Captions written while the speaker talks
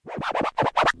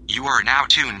You are now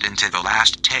tuned into The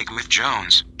Last Take with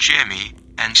Jones, Jimmy,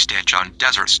 and Stitch on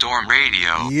Desert Storm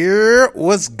Radio. Yeah,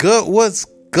 what's good? What's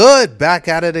good? Back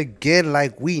at it again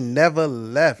like we never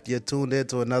left. You're tuned in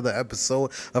to another episode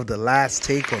of The Last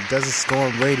Take on Desert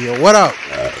Storm Radio. What up?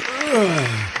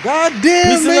 God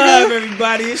damn, Peace and love,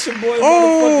 everybody. It's your boy,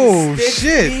 oh, Stitch.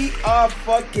 shit. We are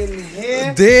fucking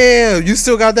here. Damn, you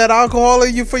still got that alcohol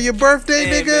in you for your birthday,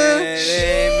 nigga?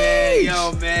 Hey,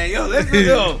 man. Yo, let's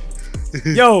go.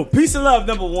 Yo, peace and love,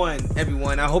 number one,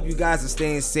 everyone. I hope you guys are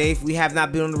staying safe. We have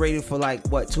not been on the radio for like,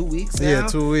 what, 2 weeks now? Yeah,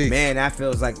 2 weeks. Man, that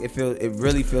feels like, it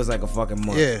really feels like a fucking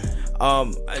month. Yeah.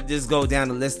 I just go down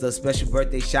the list of special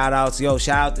birthday shout outs. Yo,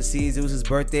 shout out to C's. It was his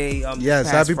birthday.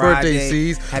 Yes, happy Friday. birthday,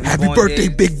 C's. Happy birthday,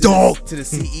 big dog. To the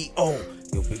CEO.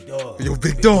 Yo, big dog. Yo,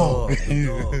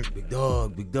 big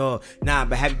dog. Big dog. Nah,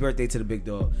 but happy birthday to the big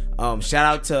dog. Shout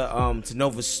out to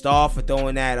Nova Star for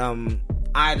throwing that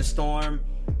Eye of the Storm.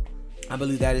 I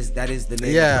believe that is the name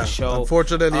of the show.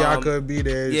 Unfortunately, I couldn't be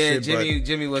there. Yeah,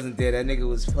 Jimmy wasn't there. That nigga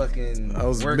was fucking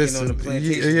working on the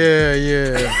plantation.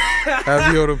 Yeah.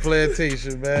 Happy on the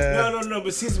plantation, man. No.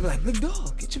 But Caesar was like, big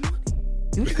dog, get your money.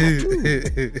 Do what you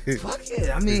gotta do. Fuck it.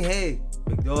 I mean, hey,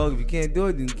 big dog, if you can't do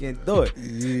it, then you can't do it.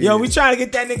 Yeah. Yo, we trying to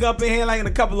get that nigga up in here like in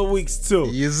a couple of weeks too.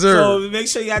 Yes, sir. So make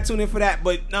sure y'all tune in for that.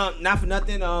 But no, not for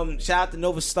nothing. Shout out to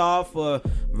Nova Star for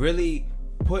really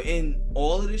putting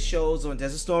all of the shows on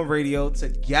Desert Storm Radio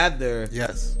together.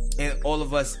 Yes. And all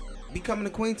of us becoming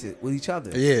acquainted with each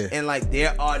other. Yeah. And like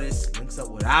their artists links up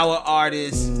with our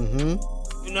artists.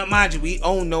 Mm-hmm. You know, mind you, we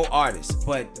own no artists,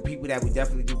 but the people that we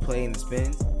definitely do play in the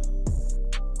spins,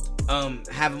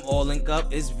 have them all link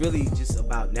up. It's really just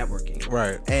about networking.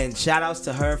 Right. And shout outs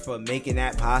to her for making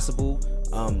that possible.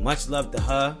 Much love to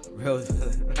her, real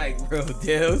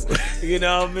deals. You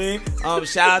know what I mean?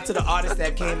 Shout out to the artists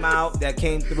that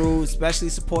came through, especially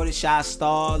supported Shy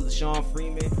Star, LaShawn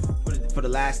Freeman for the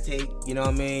last take. You know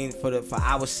what I mean? For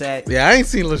our set. Yeah, I ain't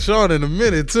seen LaShawn in a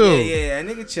minute too. Yeah,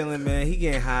 that nigga chilling, man. He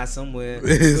getting high somewhere.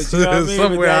 But you know what I mean?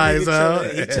 Somewhere high as hell.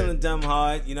 He chilling dumb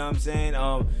hard. You know what I'm saying?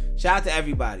 Shout out to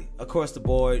everybody across the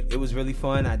board. It was really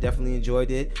fun. I definitely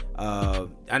enjoyed it.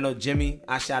 I know Jimmy,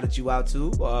 I shouted you out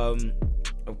too.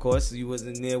 Of course, you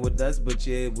wasn't there with us, but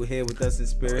you were here with us in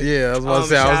spirit. Yeah, I was about to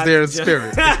say, I was there in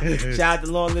spirit. Shout out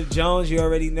to Long Live Jones. You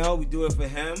already know we do it for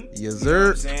him. Yes,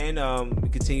 sir. You know what I'm saying? We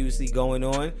continuously going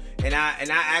on. And I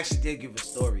actually did give a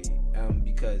story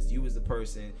because you was the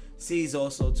person. C's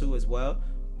also too as well.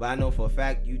 But I know for a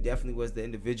fact you definitely was the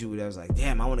individual that was like,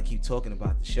 damn, I want to keep talking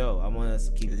about the show. I want us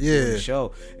to keep doing the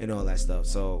show and all that stuff.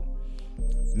 So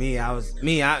you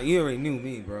already knew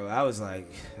me, bro. I was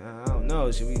like, I don't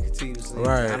know. Should we continuously?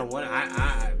 Right. I don't want to.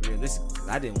 I realistically,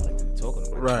 I didn't want to be talking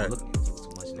about it. Right. I'm looking at you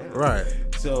too much now. Right.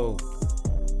 So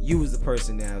you was the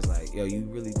person that was like, yo, you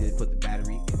really did put the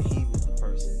battery, and he was the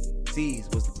person. C's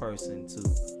was the person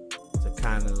to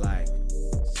kind of like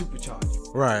supercharge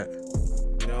you. Right.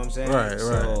 You know what I'm saying? Right.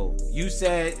 So you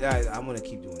said, I'm gonna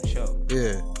keep doing the show.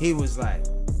 Yeah. He was like,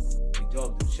 big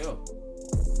dog, do the show.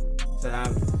 So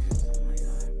I'm like, all right,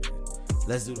 man,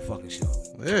 let's do the fucking show.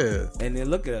 Yeah. And then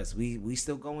look at us, we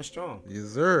still going strong. Yes,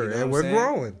 sir. You know And what we're I'm saying?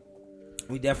 growing.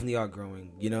 We definitely are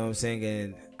growing. You know what I'm saying?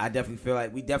 And I definitely feel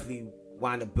like we definitely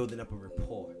wind up building up a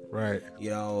rapport. Right.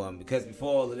 You know, because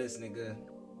before all of this, nigga,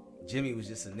 Jimmy was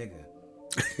just a nigga.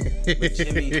 But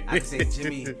Jimmy, I can say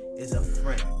Jimmy is a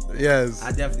friend. Yes.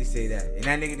 I definitely say that. And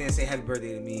that nigga didn't say happy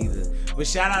birthday to me either. But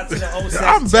shout out to the whole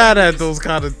Sagittarius. I'm bad at those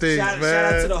kind of things, Shout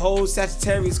out to the whole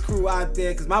Sagittarius crew out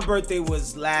there. Because my birthday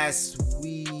was last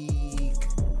week.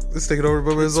 This nigga don't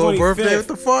remember his own birthday. What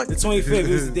the fuck? The 25th. It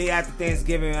was the day after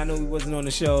Thanksgiving. I know he wasn't on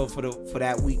the show for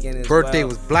that weekend as Birthday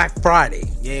well. was Black Friday.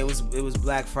 Yeah, it was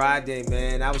Black Friday,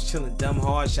 man. I was chilling dumb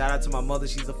hard. Shout out to my mother.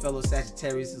 She's a fellow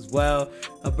Sagittarius as well.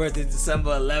 Her birthday is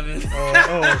December 11th.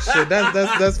 oh shit.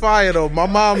 That's fire though. My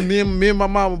mom, me and my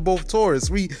mom were both Taurus.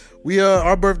 We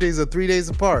our birthdays are 3 days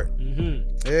apart. Mm-hmm.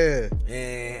 Yeah.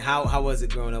 And how was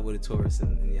it growing up with a Taurus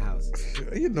in your house?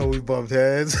 You know we bumped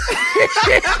heads.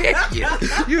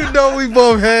 You know we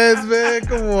bumped heads, man.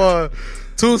 Come on.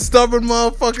 Two stubborn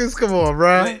motherfuckers. Come on,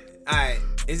 bro. Alright.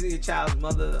 Is it your child's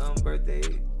mother birthday?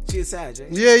 She a Sag,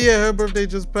 right? Yeah. Her birthday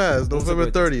just passed. What's November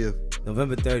her birthday? 30th.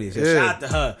 November 30th. Yeah. Shout out to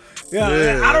her.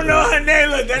 Yeah. I don't know her name.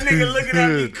 Look, that nigga looking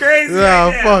at me crazy. Nah,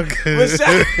 right now. fuck.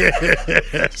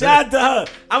 But shout out to her.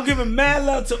 I'm giving mad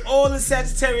love to all the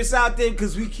Sagittarius out there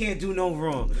because we can't do no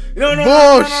wrong. No.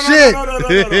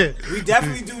 Bullshit. We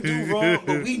definitely do wrong,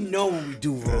 but we know when we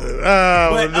do wrong.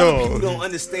 But no. other people don't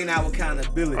understand our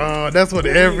accountability. That's what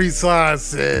every sign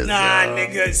says. Nah,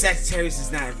 nigga, Sagittarius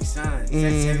is not every sign.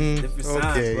 Sagittarius is different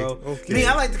signs, bro. Okay. Me,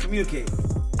 I like to communicate.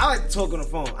 I like to talk on the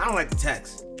phone. I don't like to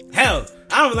text. Hell,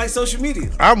 I don't even like social media.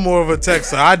 I'm more of a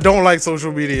texter. I don't like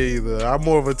social media either. I'm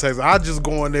more of a texter. I just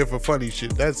go on there for funny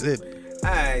shit. That's it.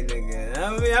 Alright, nigga.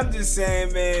 I mean, I'm just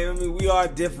saying, man. I mean, we are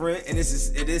different, and this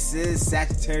is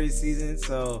Sagittarius season,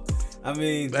 so I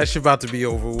mean, that shit about to be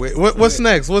over with. What's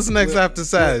next? What's next after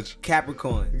Sag?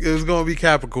 Capricorn. It's gonna be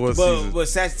Capricorn season. But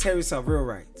Sagittarius are real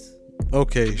rights.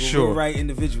 Okay, We're sure. real right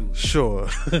individuals. Sure.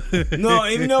 No,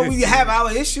 even though we have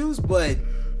our issues, but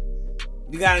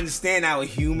you gotta understand our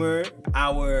humor,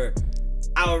 our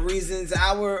reasons,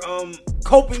 our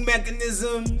coping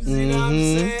mechanisms. You know what I'm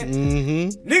saying?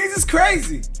 Mm-hmm. Niggas is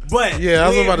crazy, but yeah, I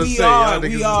was about to say, y'all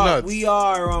niggas is nuts. We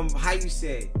are how you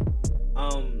say,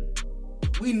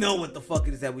 we know what the fuck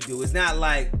it is that we do. It's not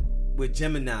like we're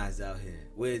Geminis out here,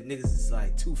 where niggas is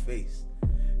like two-faced.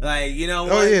 Like, you know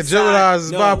what? Oh yeah, Geminis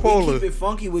is bipolar. We keep it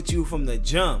funky with you from the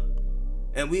jump.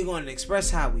 And we're going to express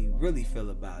how we really feel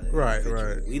about it. Right.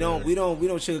 We don't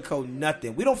sugarcoat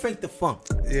nothing. We don't fake the funk.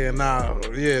 Yeah, nah.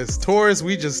 Yes, Taurus,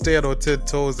 we just stand on 10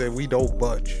 toes and we don't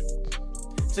budge.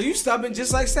 So you stubborn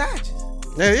just like Sag.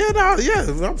 Yeah,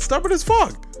 I'm stubborn as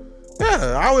fuck.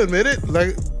 Yeah, I'll admit it.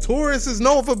 Like, Taurus is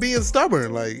known for being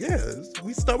stubborn. Like, yeah,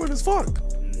 we stubborn as fuck.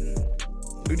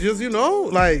 We just,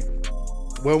 like,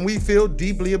 when we feel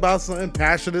deeply about something,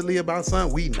 passionately about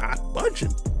something, we not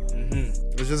budging.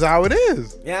 Which is how it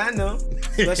is. Yeah, I know.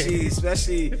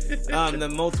 Especially the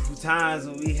multiple times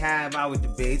when we have our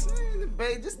debates,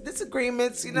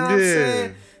 disagreements. You know what I'm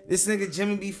saying? This nigga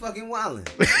Jimmy be fucking wildin'.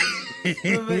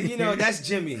 That's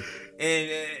Jimmy.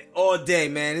 And all day,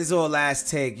 man. It's all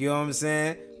last take. You know what I'm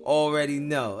saying? Already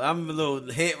know. I'm a little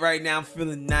hit right now. I'm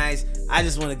feeling nice. I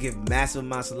just want to give massive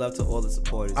amounts of love to all the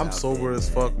supporters. I'm sober as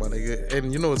fuck, my nigga.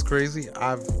 And you know what's crazy?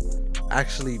 I've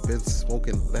actually been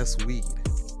smoking less weed.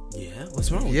 Yeah, what's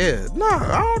wrong with you? Nah,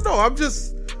 I don't know. I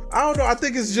don't know. I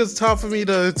think it's just tough for me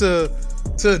to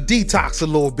detox a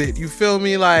little bit. You feel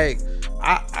me? Like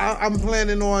I'm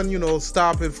planning on,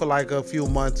 stopping for like a few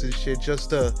months and shit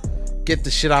just to get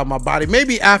the shit out of my body.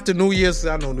 Maybe after New Year's.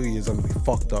 I know New Year's I'm gonna be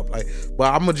fucked up. Like,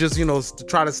 but I'm gonna just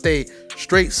try to stay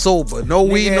straight sober. No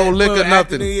weed, no liquor, nothing.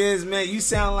 After New Year's, man, you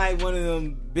sound like one of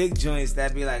them big joints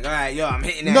that be like, all right, yo, I'm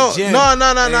hitting that gym. No.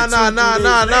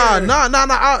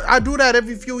 I do that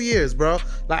every few years, bro.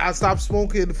 Like, I stopped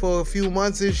smoking for a few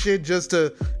months and shit just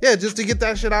to get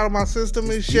that shit out of my system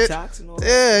and shit. Detox and all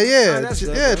that.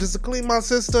 Yeah, just to clean my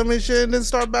system and shit and then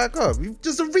start back up.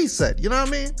 Just a reset, you know what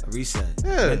I mean? A reset.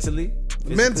 Yeah.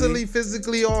 Mentally,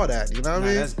 physically, all that, you know what I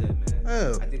mean? That's good, man.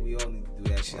 Yeah. I think we all need to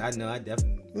do that shit. I know I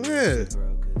definitely do that shit,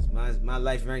 bro, because my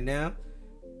life right now.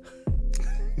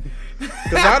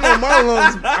 Cause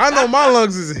I know my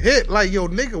lungs is hit. Like, yo,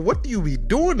 nigga, what do you be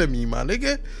doing to me, my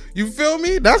nigga? You feel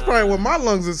me? That's probably what my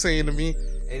lungs are saying to me.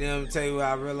 And then I'm tell you what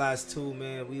I realized too,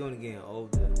 man. We only getting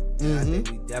older. And I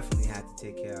think we definitely have to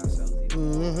take care of ourselves. You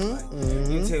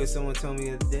can tell you what someone told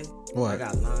me the other day. What? I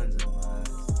got lines on my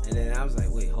eyes, and then I was like,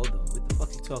 wait, hold on, what the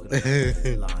fuck you talking about?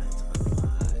 Lines on my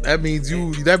eyes. That means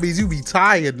you be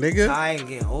tired, nigga. Tired and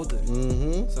getting older.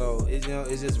 So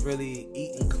it's just really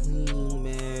eating clean,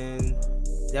 man.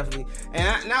 Definitely,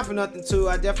 and not for nothing too.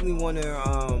 I definitely want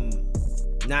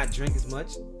to not drink as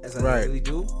much as I really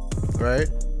do. Right.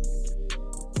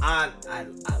 I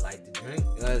like to drink.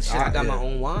 I got my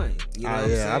own wine. You know what I'm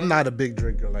saying? I'm not a big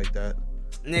drinker like that.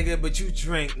 Nigga, but you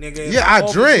drink, nigga. Yeah, I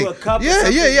drink.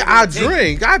 Yeah, I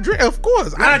drink. I drink, of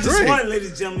course. I drink. Just one, ladies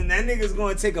and gentlemen. That nigga's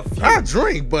going to take a few. I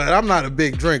drink, but I'm not a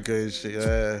big drinker and shit.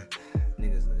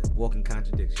 Niggas a walking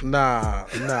contradiction. Nah.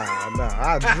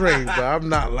 I drink, but I'm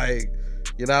not like,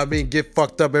 you know what I mean, get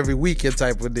fucked up every weekend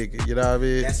type of nigga. You know what I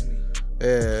mean? That's me.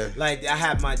 Yeah. Like, I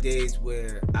have my days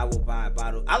where I will buy a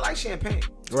bottle. I like champagne.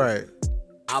 Right.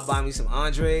 I'll buy me some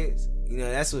Andres. You know,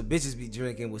 that's what bitches be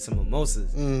drinking with some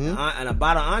mimosas. And a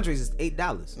bottle of Andres is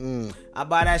 $8. I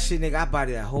buy that shit, nigga. I buy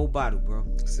that whole bottle, bro.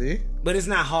 See? But it's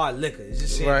not hard liquor. It's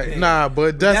just champagne. Right. Nah,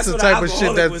 but that's the type of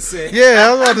shit that. Yeah,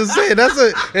 I was about to say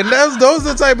those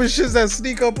are the type of shits that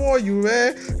sneak up on you,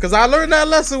 man. Because I learned that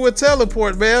lesson with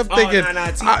Teleport, man. I'm thinking,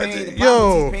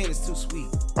 T-Pain is too sweet.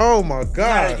 Oh my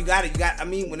god. You got it. I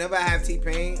mean, whenever I have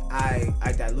T-Pain,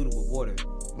 I dilute it with water.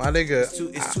 My nigga, it's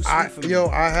too sweet for me.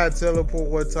 I had Teleport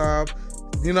one time.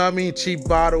 You know what I mean? Cheap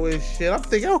bottle and shit. I'm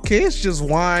thinking, okay, it's just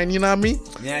wine. You know what I mean?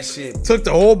 Yeah, shit. Took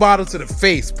the whole bottle to the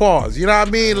face. Pause. You know what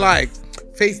I mean? Like,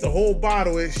 face the whole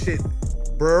bottle and shit.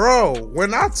 Bro,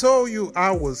 when I told you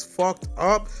I was fucked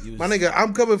up, my nigga,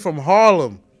 I'm coming from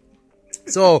Harlem.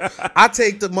 So I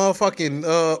take the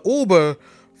motherfucking Uber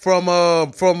from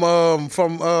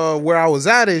where I was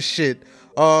at and shit.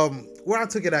 Where I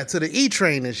took it at to the E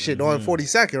train and shit on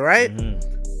 42nd, right?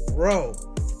 Bro,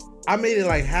 I made it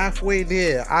like halfway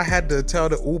there. I had to tell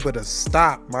the Uber to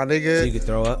stop, my nigga. So you could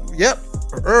throw up? Yep.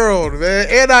 Earl, man.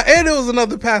 And there was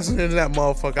another passenger in that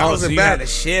motherfucker. I was so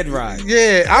embarrassed. You had a shed ride.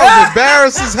 Yeah, I was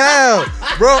embarrassed as hell.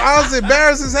 Bro, I was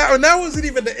embarrassed as hell. And that wasn't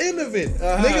even the end of it.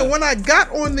 Nigga, when I got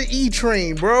on the E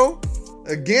train, bro,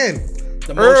 again,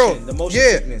 The motion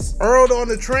sickness. Earl on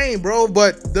the train, bro.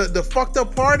 But the fucked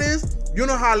up part is, you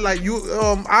know how like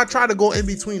I try to go in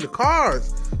between the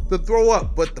cars to throw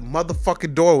up, but the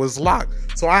motherfucking door was locked.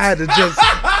 So I had to just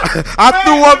I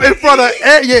threw up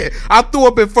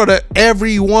in front of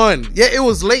everyone. Yeah, it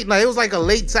was late night. It was like a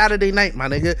late Saturday night, my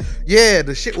nigga. Yeah,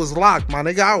 the shit was locked, my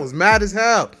nigga. I was mad as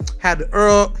hell. Had to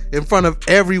Earl in front of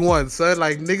everyone, son.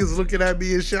 Like niggas looking at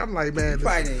me and shit. I'm like, man,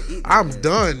 I'm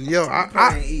done. Yo,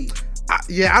 I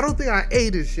I don't think I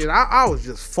ate this shit. I was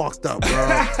just fucked up, bro.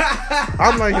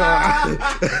 I'm like, yo,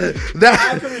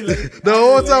 the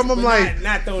whole time I'm like,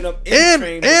 not throwing up in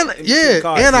the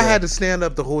train. I had to stand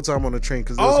up the whole time on the train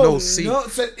because there was no seat. No,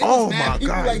 so oh my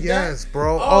god, like yes, that?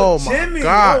 Bro. Oh my Jimmy,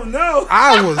 god, no.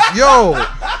 I was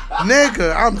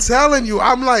nigga. I'm telling you,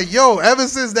 I'm like, yo. Ever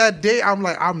since that day, I'm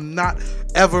like, I'm not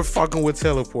ever fucking with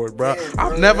teleport, bro. Yeah, bro,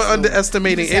 I'm never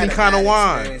underestimating any kind of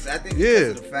wine. Experience. I think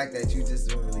because of the fact that you just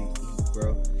don't really eat,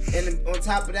 bro. And on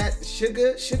top of that,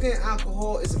 sugar and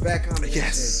alcohol is a bad combination.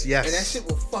 Yes. And that shit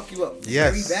will fuck you up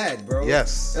very bad, bro.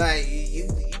 Yes. Like you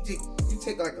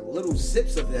take like a little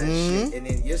sips of that shit, and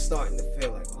then you're starting to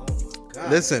feel like, oh my god.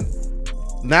 Listen,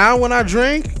 now when I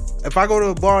drink, if I go to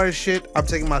a bar and shit, I'm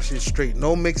taking my shit straight,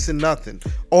 no mixing, nothing.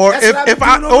 Or if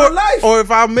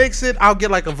I mix it, I'll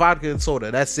get like a vodka and soda.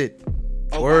 That's it.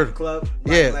 Oh, Word. Club?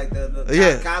 Like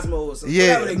the Cosmo or something.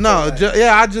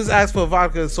 Yeah, I just ask for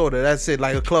vodka and soda. That's it,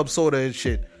 like a club soda and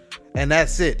shit. And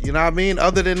that's it. You know what I mean?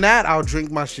 Other than that, I'll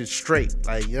drink my shit straight.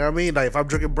 Like, you know what I mean? Like, if I'm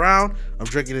drinking brown, I'm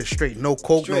drinking it straight. No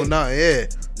Coke, no nothing. Yeah.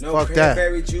 No fuck that.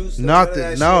 Cranberry juice.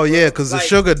 Nothing. No, yeah, because the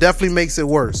sugar definitely makes it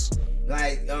worse.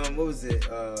 Like, what was it?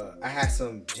 I had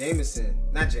some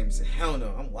not Jameson. Hell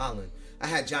no, I'm wildin'. I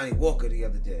had Johnny Walker the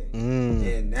other day,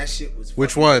 and that shit was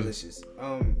which one? Delicious.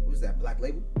 What was that? Black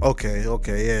Label. Okay,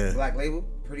 yeah. Black Label,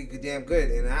 pretty good, damn good,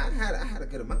 and I had a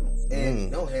good amount, and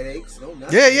no headaches, no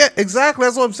nothing. Yeah, exactly.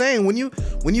 That's what I'm saying. When you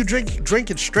drink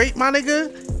it straight, my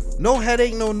nigga, no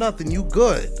headache, no nothing. You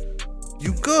good.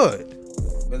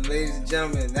 But ladies and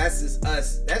gentlemen, that's just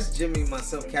us. That's Jimmy and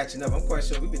myself catching up. I'm quite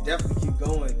sure we could definitely keep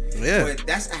going. Yeah. But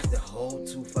that's after whole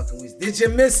 2 fucking weeks. Did you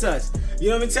miss us? You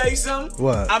know what I'm gonna tell you something?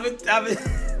 What? I've been,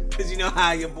 cause you know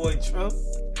how your boy Trump,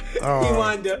 he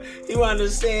wanted to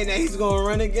say that he's gonna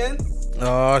run again.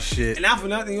 Oh shit. And not for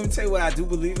nothing, I'm gonna tell you what I do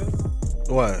believe in.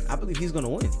 What? I believe he's gonna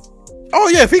win. Oh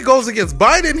yeah, if he goes against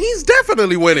Biden, he's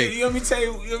definitely winning. You want me to tell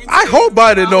you? I hope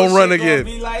Biden don't run again.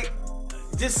 Be like,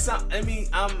 just some, I mean,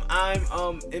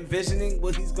 I'm envisioning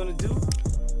what he's gonna do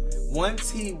once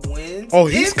he wins. Oh,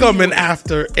 he's coming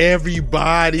after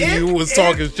everybody who was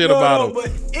talking shit about him.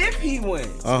 But if he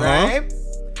wins, right?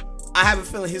 I have a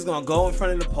feeling he's gonna go in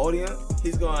front of the podium.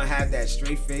 He's gonna have that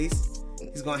straight face.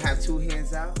 He's gonna have 2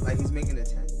 hands out like he's making a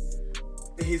 10.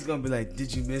 He's gonna be like,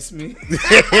 "Did you miss me?"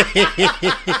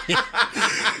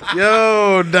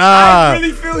 Yo, nah. I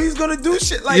really feel he's gonna do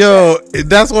shit like that.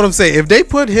 That's what I'm saying. If they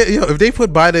put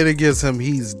Biden against him,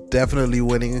 he's definitely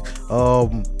winning. You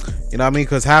know what I mean?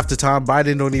 Because half the time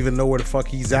Biden don't even know where the fuck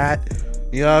he's at.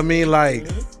 You know what I mean? Like,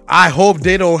 I hope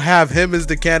they don't have him as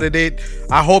the candidate.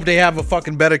 I hope they have a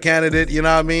fucking better candidate. You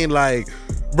know what I mean? Like,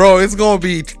 bro, it's gonna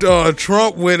be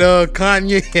Trump with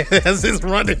Kanye as his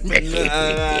running mate.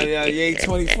 Yay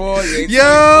 24.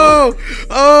 Yo,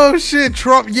 oh shit,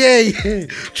 Trump, yay,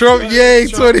 Trump, yay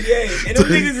 20. And them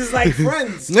niggas is like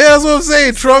friends. Yeah, that's what I'm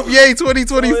saying. Trump, yay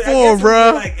 2024,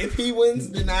 bro. Like, if he wins,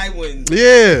 then I win.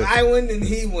 Yeah, if I win, then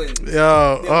he wins.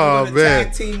 Yo, oh man,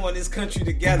 tag team on this country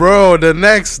together, bro. The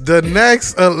next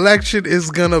election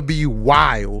is gonna be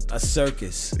wild. A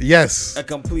circus. Yes, a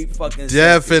complete fucking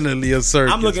definitely circus. A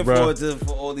circus. I'm looking forward to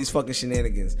for all these fucking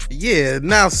shenanigans. Yeah.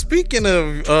 Now speaking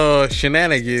of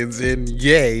shenanigans and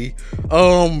yay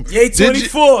 24. Yay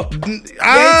 24.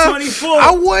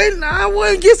 I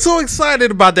wouldn't get so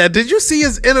excited about that. Did you see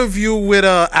his interview with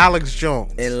Alex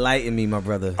Jones? Enlighten me, my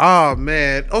brother. Oh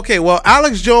man. Okay. Well,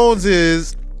 Alex Jones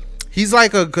he's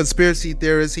like a conspiracy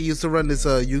theorist. He used to run this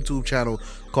YouTube channel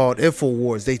called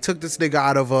InfoWars. They took this nigga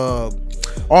out of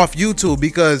off YouTube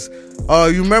because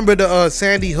you remember the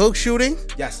Sandy Hook shooting?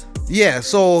 Yes. Yeah,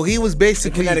 so he was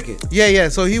basically in Connecticut. Yeah.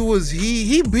 So he was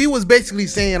basically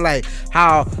saying like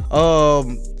how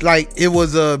like it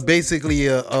was basically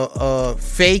a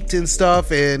faked and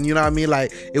stuff, and you know what I mean,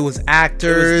 like it was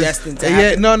actors. It was destined to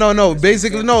happen? No.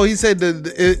 Basically, no. He said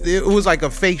that it was like a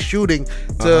fake shooting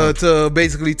to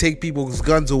basically take people's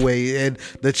guns away, and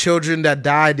the children that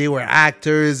died, they were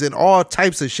actors and all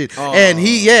types of shit. And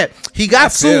he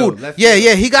got sued.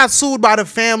 He got sued by the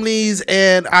families,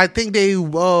 and I think they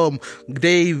won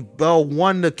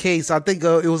the case. I think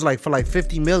it was like for like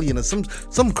 50 million or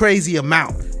some crazy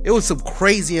amount. It was some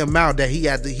crazy amount that he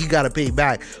got to pay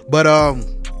back. But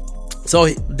so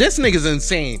this nigga's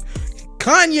insane.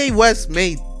 Kanye West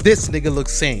made this nigga look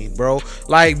sane, bro.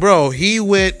 Like, bro, he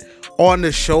went on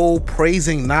the show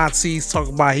praising Nazis,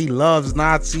 talking about he loves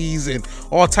Nazis and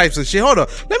all types of shit. Hold on,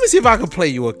 let me see if I can play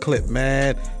you a clip,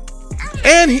 man.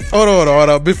 And he hold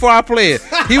on. Before I play it,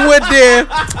 he went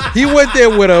there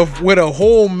with a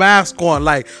whole mask on.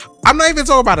 Like, I'm not even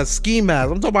talking about a ski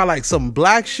mask. I'm talking about like some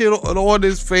black shit on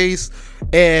his face,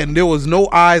 and there was no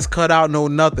eyes cut out, no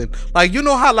nothing. Like, you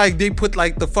know how like they put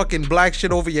like the fucking black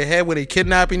shit over your head when they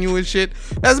kidnapping you and shit.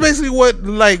 That's basically what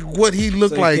he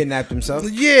looked like. He kidnapped himself.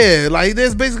 Yeah, like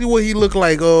that's basically what he looked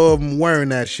like wearing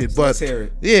that shit. But let's hear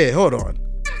it. Yeah, hold on.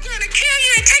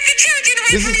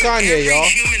 This is Kanye, y'all.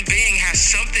 Every human being has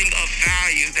something of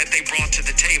value that they brought to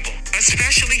the table,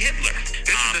 especially Hitler.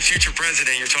 This is the future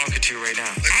president you're talking to right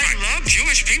now. I love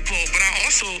Jewish people, but I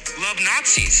also love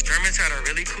Nazis. Germans had a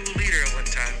really cool leader at one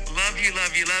time. Love you,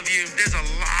 love you, love you. There's a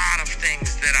lot of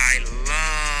things that I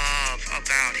love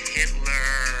about Hitler.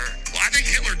 Well, I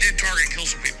think Hitler did target and kill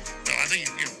some people. No, I think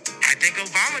I think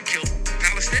Obama killed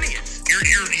Palestinians.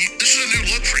 This is a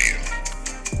new look for you.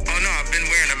 Oh no, I've been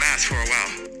wearing a mask for a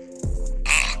while.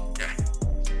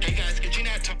 Hey guys, could you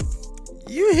not talk?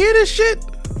 You hear this shit?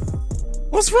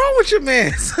 What's wrong with your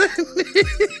man?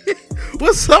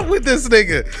 What's up with this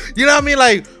nigga? You know what I mean?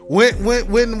 Like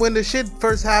when the shit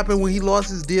first happened, when he lost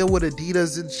his deal with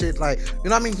Adidas and shit, like, you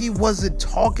know what I mean? He wasn't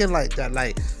talking like that.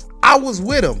 Like, I was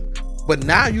with him. But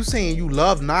now you saying you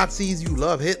love Nazis, you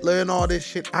love Hitler and all this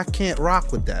shit. I can't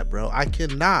rock with that, bro. I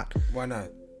cannot. Why not?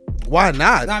 Why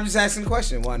not? No, I'm just asking a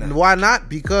question. Why not? Why not?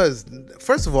 Because,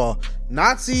 first of all,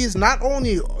 Nazis, not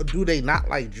only do they not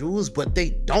like Jews, but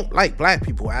they don't like black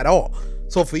people at all.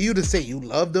 So for you to say you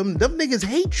love them niggas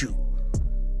hate you.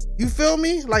 You feel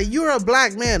me? Like, you're a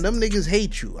black man, them niggas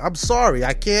hate you. I'm sorry.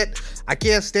 I can't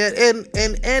stand.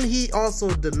 And he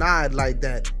also denied like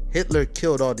that Hitler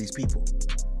killed all these people.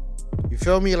 You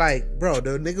feel me? Like, bro,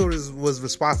 the nigga was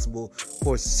responsible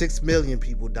for 6 million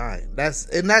people dying. That's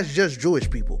just Jewish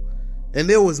people. And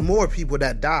there was more people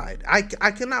that died. I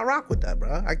cannot rock with that,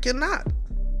 bro. I cannot.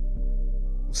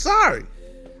 I'm sorry.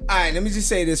 All right, let me just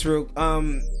say this real.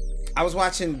 I was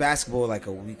watching basketball like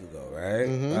a week ago, right?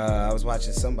 Mm-hmm. I was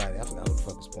watching somebody. I forgot who the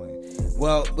fuck was playing.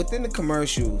 Well, within the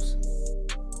commercials,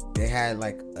 they had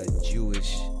like a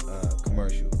Jewish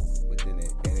commercial within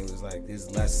it, and it was like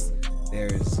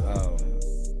there's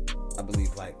I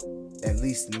believe like at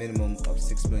least minimum of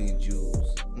 6 million Jews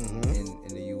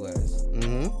in the U.S.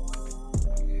 Mm-hmm.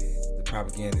 The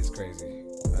propaganda is crazy.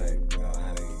 Like, you know,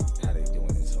 how they doing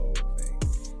this whole thing,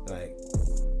 like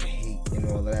hate and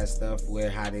all of that stuff, where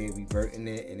how they reverting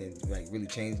it and then like really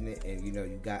changing it, and you know,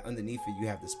 you got underneath it, you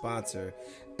have the sponsor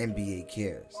NBA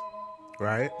Cares,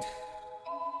 Right.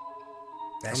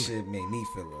 That shit made me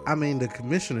feel old. I mean, the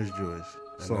commissioner's Jewish.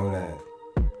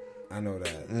 I know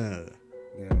that. Yeah.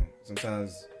 You know,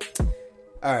 sometimes.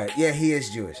 All right, yeah, he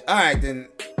is Jewish. All right, then.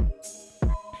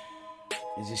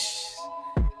 It just,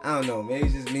 I don't know. Maybe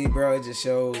it's just me, bro. It just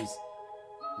shows,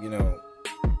 you know,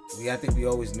 I think we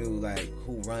always knew like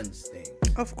who runs things.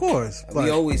 Of course, we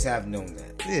always have known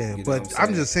that. Yeah, you know but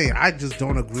I'm just saying, I just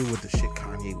don't agree with the shit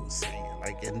Kanye was saying.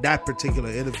 Like in that particular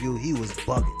interview, he was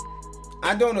bugging.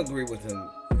 I don't agree with him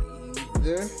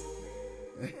either.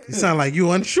 You sound like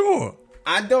you unsure.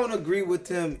 I don't agree with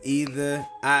him either.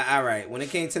 All right. When it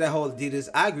came to that whole Adidas,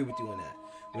 I agree with you on that.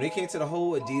 When it came to the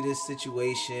whole Adidas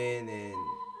situation, and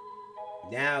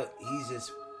now he's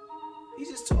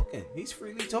just talking. He's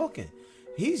freely talking.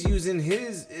 He's using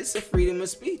it's a freedom of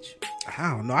speech.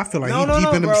 I don't know. I feel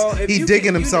like he's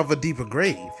digging himself a deeper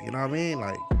grave. You know what I mean?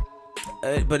 Like.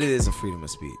 But it is a freedom of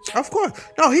speech. Of course.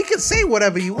 No, he can say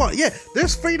whatever you want. Yeah,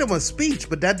 there's freedom of speech,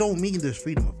 but that don't mean there's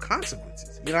freedom of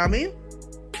consequences. You know what I mean?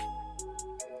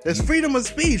 There's freedom of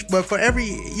speech, but for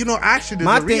every, action, there's a reaction.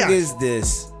 My thing is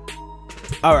this.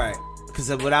 All right. Because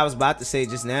what I was about to say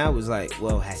just now was like,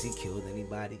 well, has he killed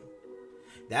anybody?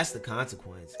 That's the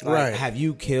consequence. Like, Right. Have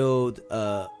you killed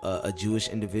a Jewish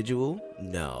individual?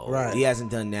 No. Right. He hasn't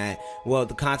done that. Well,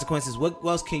 the consequences. What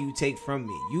else can you take from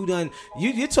me?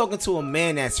 You're talking to a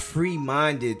man that's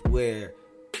free-minded, where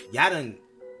I done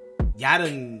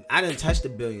touched the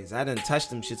billions. I done touched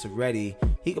them shits already.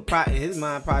 He could probably, in his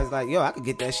mind, probably like, yo, I could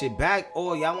get that shit back,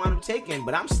 or y'all want him taken,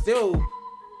 but I'm still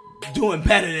doing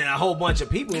better than a whole bunch of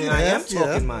people, and I am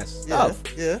talking my stuff.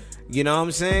 Yeah. You know what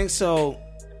I'm saying? So,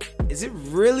 is it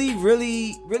really,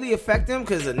 really, really affect him?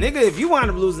 Because a nigga, if you wind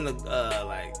up losing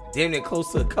like damn near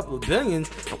close to a couple of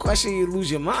billions, I'm quite sure you lose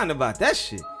your mind about that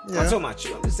shit. Yeah. I'm talking about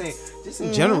you. I'm just saying, just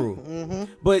in general.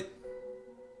 But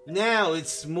now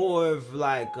it's more of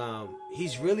like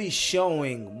he's really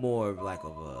showing more of like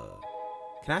of a,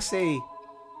 can I say,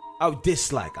 a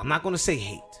dislike. I'm not gonna say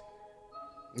hate.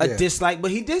 A dislike,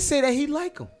 but he did say that he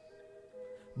liked him.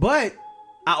 But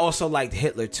I also liked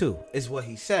Hitler too, is what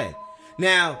he said.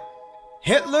 Now,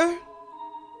 Hitler,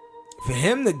 for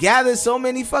him to gather so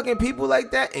many fucking people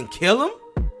like that and kill him,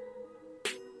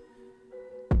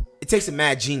 it takes a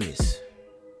mad genius.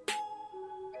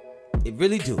 It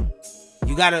really do.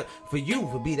 You gotta, for you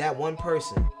to be that one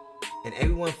person and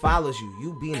everyone follows you,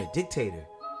 you being a dictator,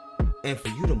 and for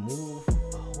you to move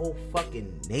a whole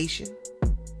fucking nation.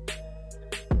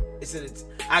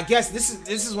 I guess this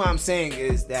is what I'm saying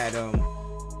is that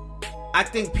I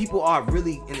think people are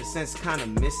really, in a sense, kind of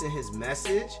missing his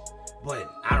message.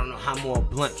 But I don't know how more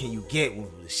blunt can you get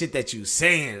with the shit that you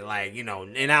saying, like, you know.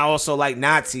 And I also like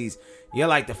Nazis. You're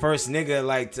like the first nigga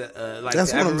like to like.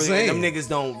 That's what I'm saying. Them niggas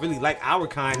don't really like our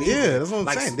kind. Yeah, either. that's what I'm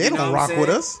like, saying. They don't rock with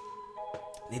us.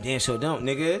 They damn sure don't,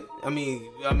 nigga. I mean,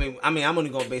 I'm only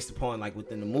going based upon like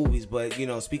within the movies, but you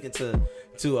know, speaking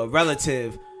to a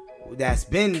relative that's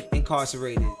been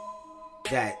incarcerated,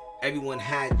 that everyone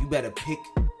had, you better pick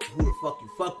who the fuck you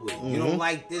fuck with. You don't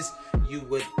like this, you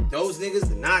with those niggas,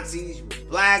 the Nazis, you with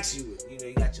blacks, you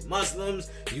got your Muslims,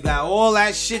 you got all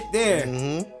that shit there.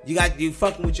 You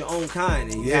fucking with your own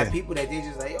kind, and you have people that they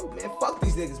just like, yo man, fuck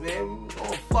these niggas, man.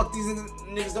 Oh, fuck these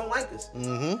niggas don't like us.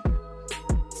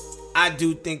 I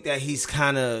do think that he's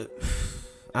kind of,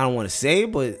 I don't want to say,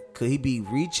 but could he be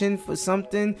reaching for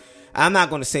something? I'm not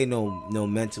going to say no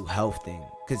mental health thing,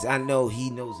 because I know he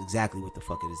knows exactly what the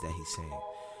fuck it is that he's saying.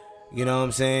 You know what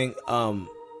I'm saying?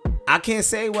 I can't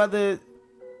say whether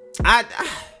I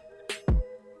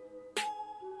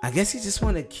guess he just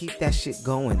want to keep that shit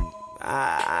going.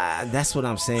 That's what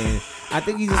I'm saying. I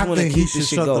think he just want to keep this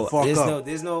shit going.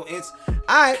 There's no. It's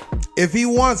all right. If he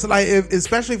wants, like,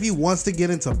 especially if he wants to get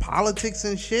into politics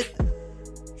and shit,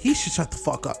 he should shut the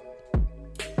fuck up.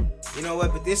 You know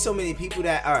what? But there's so many people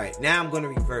that, all right, now I'm going to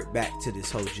revert back to this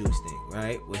whole Jewish thing,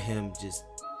 right? With him just,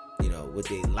 you know, what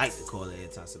they like to call it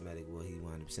anti-Semitic, what he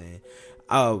wound up saying.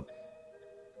 I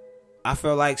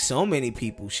feel like so many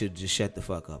people should just shut the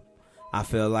fuck up. I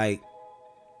feel like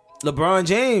LeBron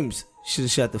James should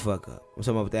have shut the fuck up. I'm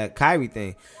talking about that Kyrie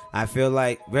thing. I feel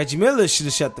like Reggie Miller should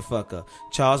have shut the fuck up.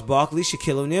 Charles Barkley,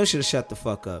 Shaquille O'Neal should have shut the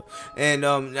fuck up. And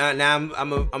now I'm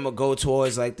gonna go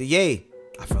towards like the Ye.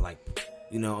 I feel like,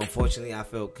 you know, unfortunately, I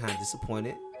felt kind of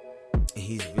disappointed. And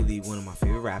he's really one of my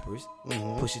favorite rappers.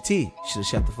 Pusha T should have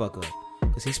shut the fuck up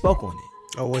because he spoke on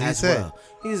it. Oh, what he said? Well.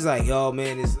 He's like, yo,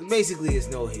 man, it's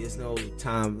no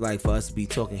time like for us to be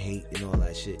talking hate and all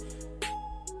that shit.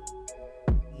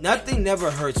 Nothing never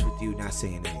hurts with you not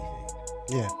saying anything.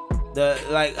 Yeah.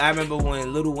 I remember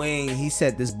when Lil Wayne, he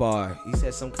said this bar. He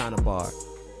said some kind of bar.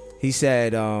 He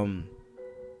said, the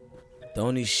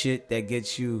only shit that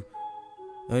gets you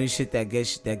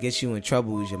in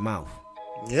trouble is your mouth.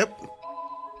 Yep.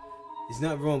 There's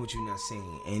nothing wrong with you not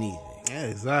saying anything. Yeah,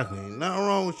 exactly. Nothing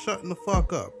wrong with shutting the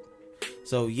fuck up.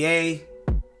 So, Ye,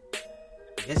 I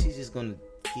guess he's just gonna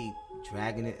keep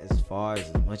dragging it as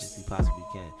much as he possibly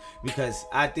can, because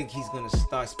I think he's gonna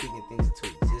start speaking things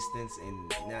into existence. And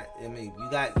not, I mean,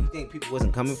 you think people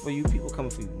wasn't coming for you? People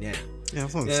coming for you now. Yeah,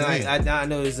 that's what I'm saying. I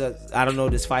know I don't know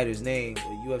this fighter's name,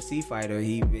 a UFC fighter.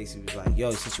 He basically was like,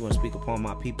 "Yo, since you want to speak upon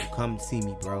my people, come see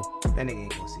me, bro." That nigga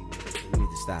ain't gonna see me. You need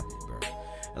to stop it, bro.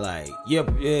 Like,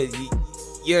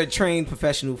 you're a trained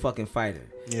professional fucking fighter.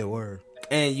 Yeah, word.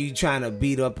 And you trying to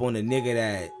beat up on a nigga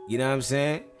that, you know what I'm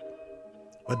saying?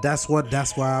 But that's why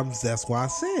I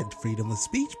said freedom of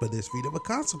speech, but there's freedom of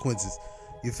consequences.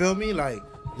 You feel me? Like,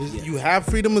 you have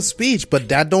freedom of speech, but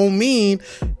that don't mean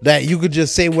that you could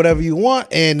just say whatever you want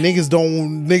and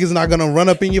niggas not gonna run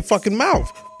up in your fucking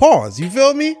mouth. Pause. You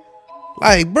feel me?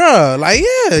 Like, bruh, like,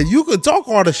 yeah, you could talk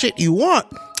all the shit you want,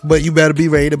 but you better be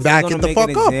ready to back it the fuck up.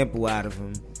 I'm gonna make an example out of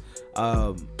him.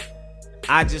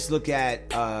 I just look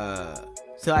at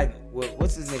so like,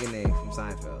 what's his nigga name from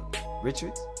Seinfeld?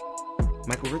 Richards?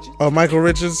 Michael Richards? Oh, Michael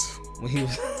Richards. When he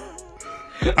was...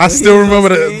 I still remember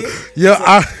that. Yeah,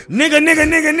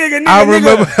 nigga.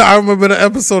 I remember the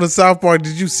episode of South Park.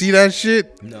 Did you see that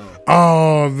shit? No.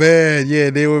 Oh man, yeah,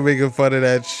 they were making fun of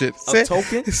that shit.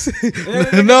 Token?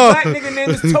 No. Black nigga name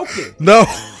is Token. No.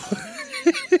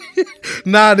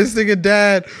 Nah, this nigga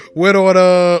dad went on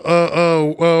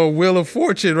a Wheel of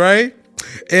Fortune, right?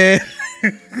 And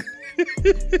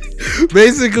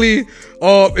basically,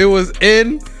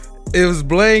 it was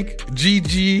blank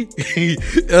GG.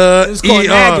 It was called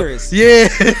Naggers. Yeah,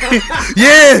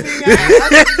 yeah.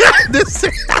 This,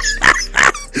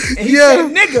 and he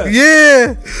said nigga.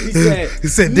 Yeah. He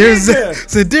said there's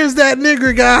that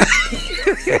nigger guy.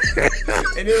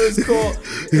 And it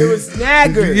was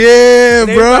Naggers. Yeah, and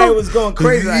bro. Everybody was going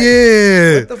crazy. Like,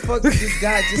 yeah. What the fuck did this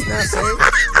guy just now say?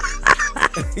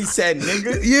 He said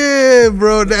nigga. Yeah,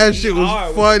 bro. That shit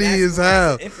was funny as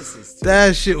hell. Emphasis too.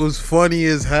 That shit was funny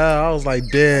as hell. I was like,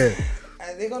 damn.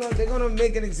 They're gonna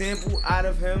make an example out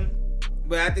of him,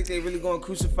 but I think they really gonna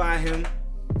crucify him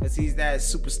because he's that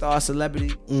superstar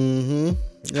celebrity. Mm-hmm.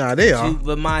 Yeah, they are.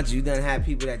 But mind you done have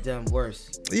people that done worse.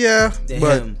 Yeah, than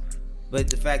him. But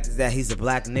the fact is that he's a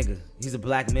black nigga. He's a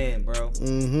black man, bro.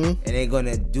 Mm-hmm. And they're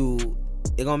gonna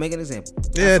make an example.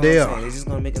 That's yeah, they are. They're just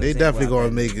gonna make an they example. Definitely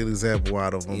gonna make an example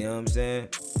out of him. You know what I'm saying?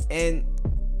 And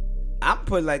I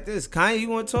put it like this: Kanye, you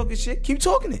want to talk your shit? Keep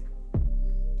talking it.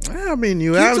 I mean,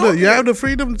 you have the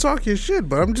freedom to talk your shit,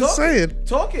 but I'm just saying.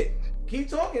 Talk it. Keep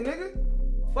talking, nigga.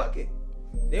 Fuck it.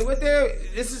 They went there.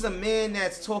 This is a man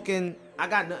that's talking. I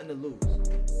got nothing to lose.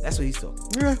 That's what he's talking.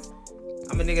 Yeah.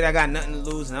 I'm a nigga that got nothing to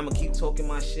lose, and I'm gonna keep talking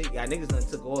my shit. Y'all niggas done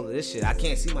took all of this shit. I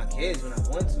can't see my kids when I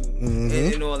want to,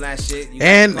 and all that shit.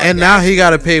 And now he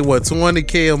gotta pay what,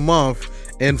 $200K a month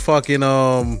in fucking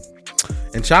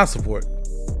in child support,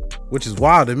 which is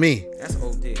wild to me. That's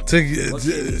OD.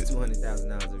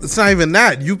 $200,000. It's not even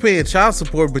that. You paying child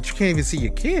support, but you can't even see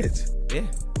your kids. Yeah.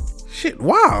 Shit,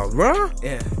 wild, bro.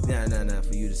 Yeah. Nah.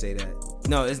 For you to say that.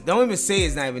 No, don't even say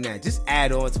it's not even that. Just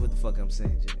add on to what the fuck I'm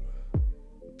saying, Jimmy.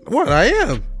 What I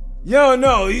am? Yo,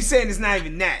 no, you saying it's not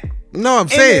even that. No, I'm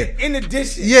saying in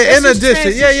addition. Yeah, in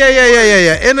addition. Yeah.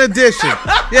 In addition.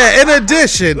 Yeah, in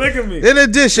addition. Look at me. In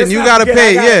addition, you gotta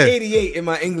pay. I got yeah. 88 in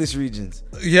my English regions.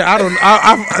 Yeah, I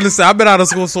don't. Listen, I've been out of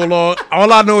school so long.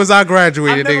 All I know is I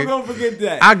graduated. I'm never gonna forget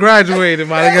that. I graduated,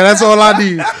 my nigga. That's all I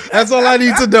need. That's all I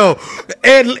need to know.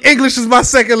 And English is my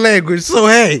second language. So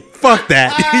hey, fuck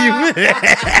that.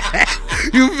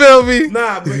 You feel me?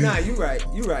 Nah, you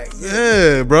right.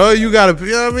 Yeah, bro. You gotta.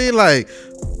 You know what I mean? Like.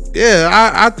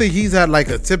 Yeah, I think he's at like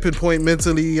a tipping point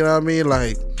mentally, you know what I mean?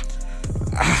 Like,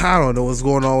 I don't know what's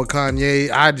going on with Kanye.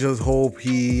 I just hope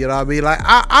you know what I mean? Like,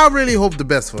 I really hope the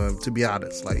best for him, to be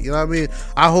honest. Like, you know what I mean?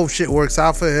 I hope shit works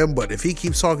out for him, but if he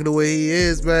keeps talking the way he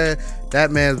is, man,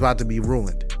 that man's about to be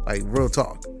ruined. Like, real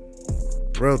talk.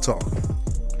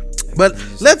 But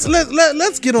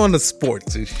let's get on the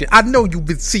sports and shit. I know you've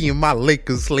been seeing my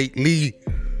Lakers lately.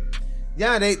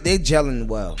 Yeah, they gelling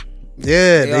well.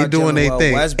 Yeah, they doing their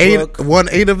thing. Westbrook won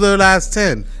 8 of their last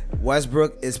 10.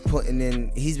 Westbrook is putting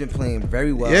in. He's been playing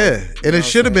very well. Yeah, and it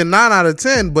should have been 9 out of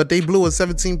 10, but they blew a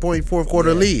 17-point fourth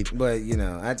quarter lead. But you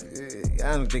know, I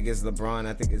don't think it's LeBron.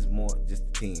 I think it's more just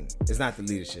the team. It's not the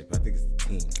leadership. I think it's the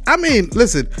team. I mean,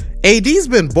 listen, AD's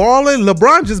been balling.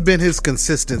 LeBron just been his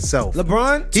consistent self.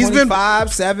 LeBron, he's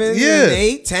 25, 7,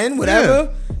 8, 10,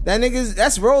 whatever. Yeah. That nigga's,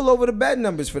 that's roll over the bed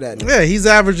numbers for that nigga. Yeah, he's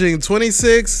averaging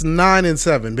 26, 9, and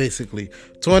 7, basically.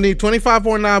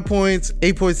 25.9 points,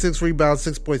 8.6 rebounds,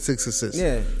 6.6 assists.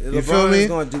 Yeah, you LeBron feel me? is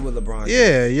going to do what LeBron does.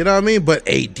 Yeah, you know what I mean? But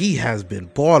AD has been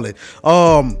balling.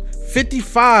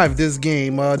 55 this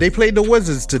game. They played the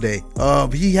Wizards today.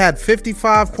 He had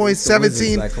 55 points,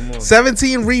 17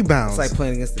 rebounds. It's like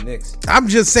playing against the Knicks. I'm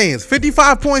just saying,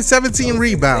 55 points, 17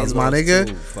 rebounds, my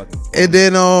nigga. And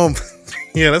then,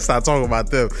 yeah, let's not talking about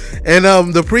them. And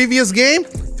the previous game,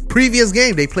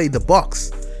 they played the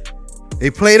Bucks. They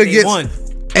played against,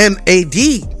 and AD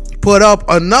put up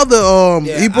another.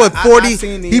 He put 40.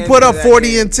 He put up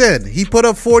 40 and 10. He put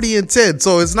up 40 and 10.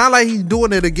 So it's not like he's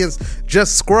doing it against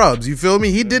just scrubs. You feel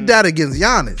me? He did that against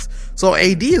Giannis. So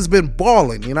AD has been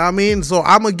balling, you know what I mean? So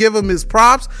I'm going to give him his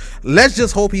props. Let's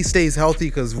just hope he stays healthy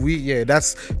because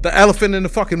that's the elephant in the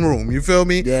fucking room. You feel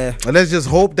me? Yeah. And let's just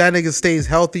hope that nigga stays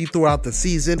healthy throughout the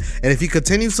season. And if he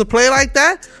continues to play like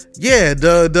that, yeah,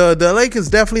 the Lakers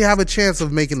definitely have a chance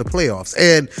of making the playoffs.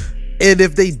 And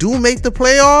if they do make the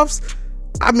playoffs,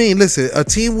 I mean, listen, a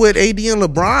team with AD and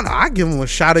LeBron, I give them a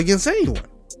shot against anyone.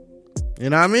 You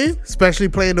know what I mean? Especially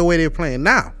playing the way they're playing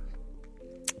now.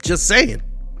 Just saying.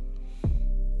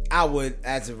 I would,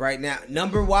 as of right now,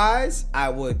 number wise, I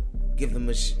would give them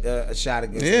a shot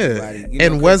against Yeah, anybody. You know,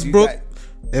 and 'cause Westbrook. you got-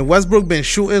 And Westbrook been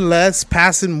shooting less,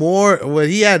 passing more. Well,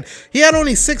 he had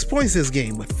only 6 points this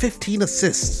game, but 15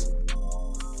 assists.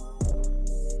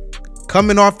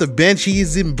 Coming off the bench,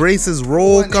 he's embraced his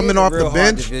role. Well, Coming they in a off the real hard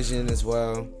bench, division as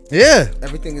well. yeah.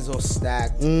 Everything is all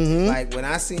stacked. Mm-hmm. Like when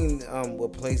I seen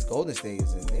what place Golden State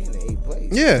is in, they in the 8th place.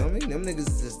 Yeah. You know what I mean? Them niggas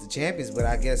is just the champions, but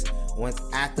I guess once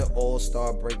after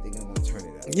All-Star break, they're gonna turn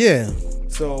it up. Yeah.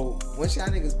 So once y'all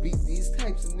niggas beat these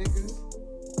types of niggas,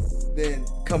 then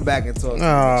come back and talk.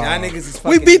 Aw. Y'all niggas is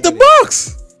We fucking beat the winning.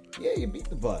 Bucks. Yeah, you beat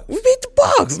the Bucks. We beat the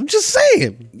Bucks. I'm just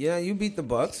saying. Yeah, you beat the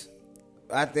Bucks.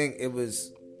 I think it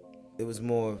was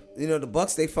more. You know, the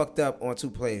Bucks, they fucked up on 2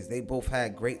 plays. They both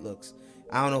had great looks.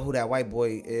 I don't know who that white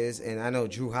boy is, and I know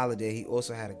Drew Holiday. He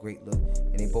also had a great look,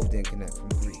 and they both didn't connect from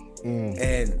 3.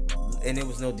 And there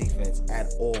was no defense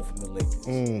at all from the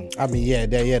Lakers. I mean, yeah,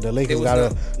 the Lakers was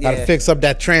gotta yeah. fix up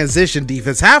that transition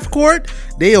defense. Half court,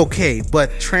 they okay,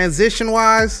 but transition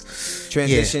wise,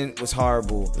 Transition was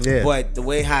horrible. Yeah. But the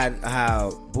way how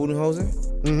Budenholzer,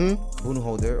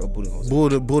 Budenholzer or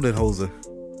Budenholzer,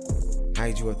 Budenholzer. how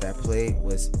he drew up that play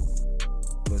was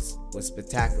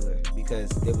spectacular because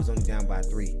they was only down by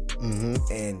 3.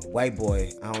 And white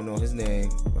boy, I don't know his name,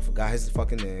 I forgot his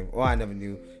fucking name, or I never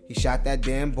knew. He shot that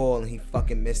damn ball and he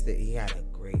fucking missed it. He had a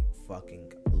great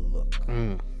fucking look.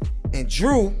 And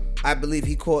Drew, I believe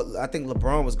he caught, I think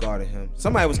LeBron was guarding him.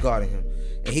 Somebody was guarding him.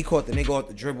 And he caught the nigga off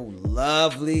the dribble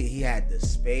lovely. He had the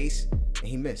space and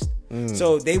he missed.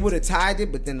 So they would have tied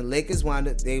it, but then the Lakers wound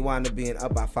up being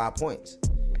up by 5 points.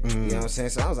 You know what I'm saying?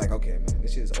 So I was like, okay, man,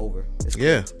 this shit is over. It's cool.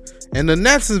 Yeah, and the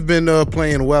Nets has been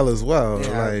playing well as well.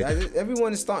 Yeah, like,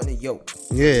 everyone is starting to yoke.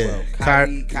 Yeah.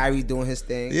 Well. Kyrie doing his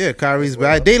thing. yeah, Kyrie's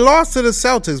well. back. They lost to the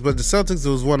Celtics, but the Celtics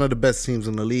was one of the best teams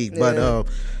in the league. Yeah. But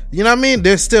you know what I mean?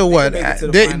 They're still what? can make it to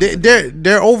the finals.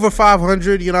 They're over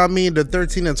 500. You know what I mean? They're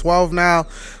 13-12 now.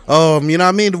 You know what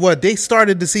I mean? What they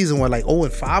started the season like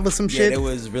 0-5 or some Yeah, shit. it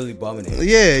was really bumming it.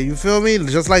 Yeah, you feel me?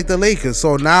 Just like the Lakers.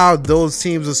 So now those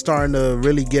teams are starting to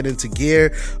really get into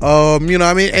gear. You know what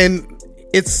I mean? And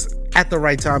it's at the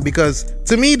right time because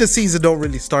to me the season don't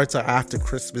really start till after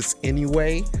Christmas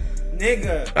anyway.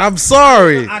 Nigga. I'm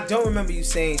sorry. I don't remember you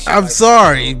saying shit. I'm like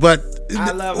sorry, but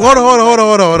I love hold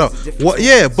on. it's different What?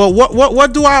 Yeah, but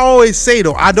what do I always say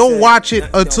though? I don't said watch it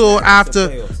nothing don't until matter after.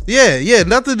 until playoffs. Yeah,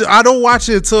 nothing. I don't watch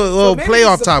it until So maybe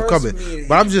playoff it's the time first coming. for me that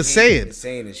But I'm he just ain't saying. even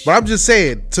saying this But I'm shit. just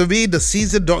saying. To me, the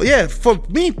season don't. Yeah, for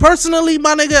me personally,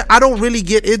 my nigga, I don't really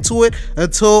get into it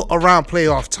until around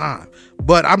playoff time.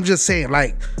 But I'm just saying,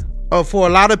 like, for a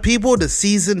lot of people, the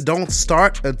season don't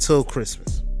start until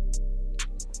Christmas.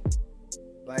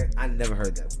 Like I never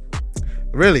heard that.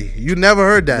 Really, you never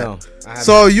heard that? No. I haven't.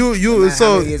 So No matter how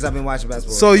so many years I've been watching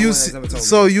basketball. So no you one has ever told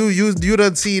so me. you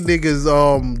done see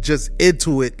niggas just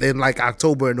into it in like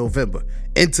October and November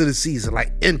into the season,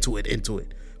 like into it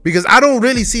because I don't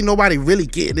really see nobody really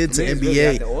getting into Niggas NBA. really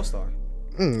after All-Star.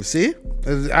 See,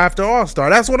 after All-Star,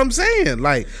 that's what I'm saying.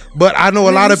 Like, but I know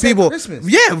a Nigga, lot you of said people. Christmas.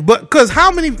 Yeah, but because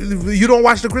how many you don't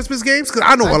watch the Christmas games? Because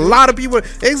I know a lot of people.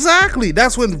 Exactly,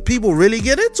 that's when people really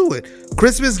get into it.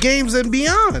 Christmas games and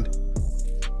beyond.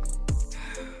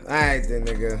 Alright then,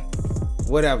 nigga.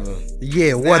 Whatever.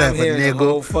 Yeah, Now whatever, I'm hearing a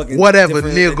whole nigga. fucking Whatever,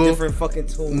 different- nigga. Different fucking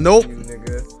tune. Nope. from You,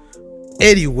 nigga.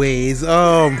 Anyways,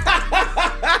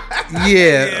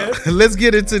 yeah, let's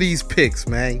get into these picks,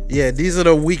 man. Yeah, these are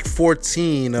the week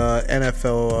 14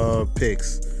 NFL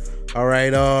picks. All right,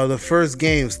 the first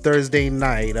game's Thursday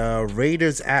night.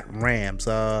 Raiders at Rams.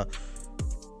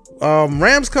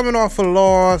 Rams coming off a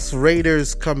loss.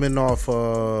 Raiders coming off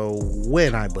a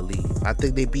win, I believe. I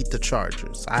think they beat the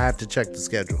Chargers. I have to check the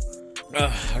schedule.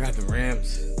 I got the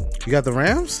Rams. You got the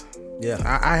Rams? Yeah.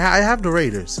 I have the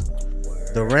Raiders.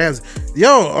 The Rams,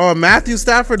 Matthew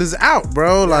Stafford is out,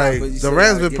 bro. Like the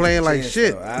Rams been playing like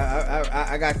shit.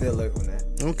 I got the alert on that.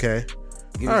 Okay,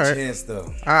 Give all me right. a chance though.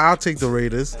 I'll take the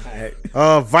Raiders.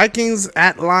 All right. Vikings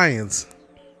at Lions.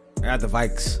 I got the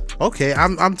Vikes. Okay,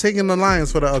 I'm taking the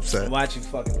Lions for the upset. Watch you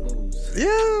fucking lose.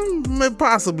 Yeah,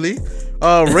 possibly.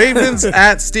 Ravens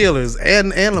at Steelers,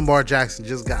 and Lamar Jackson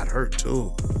just got hurt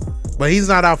too, but he's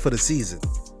not out for the season.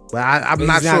 But I'm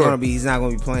not sure. He's not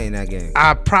gonna be playing that game.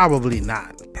 Probably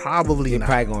not. You're Probably not.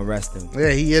 probably gonna rest him. Yeah,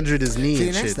 he injured his knee See,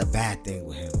 and that's shit. the bad thing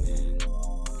with him, man.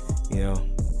 You know,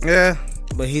 Yeah,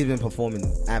 but he's been performing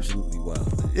absolutely well.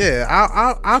 yeah.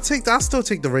 I'll still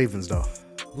take the Ravens though.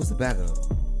 Who's the backup?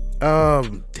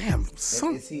 Damn.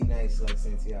 Is he nice like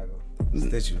Santiago?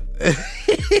 Stitch you.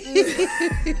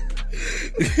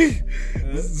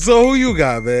 So who you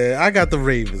got, man? I got the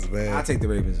Ravens, man. I'll take the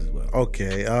Ravens as well.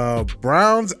 Okay.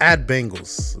 Browns at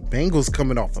Bengals. Bengals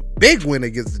coming off a big win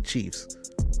against the Chiefs.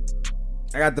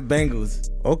 I got the Bengals.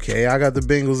 Okay, I got the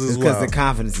Bengals as well. Because the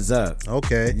confidence is up.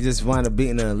 Okay. You just wind up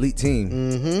beating an elite team.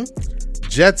 Mm-hmm.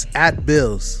 Jets at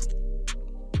Bills.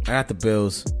 I got the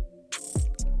Bills.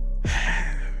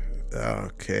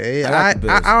 Okay.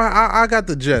 I got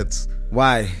the Jets.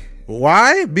 Why?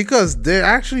 Why? Because they're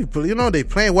actually, they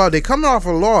playing well. They coming off a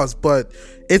loss, but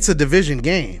it's a division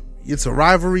game. It's a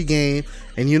rivalry game,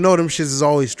 and them shits is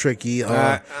always tricky.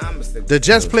 The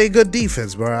Jets play good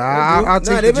defense, bro. I'll take the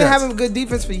Jets. They've been having good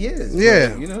defense for years. Yeah.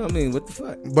 Bro. You know what I mean? What the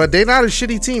fuck? But they're not a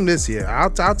shitty team this year.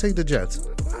 I'll take the Jets.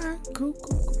 All right, cool.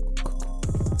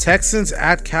 Texans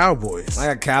at Cowboys. I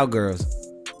got Cowgirls.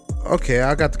 Okay,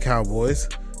 I got the Cowboys.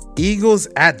 Eagles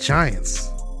at Giants.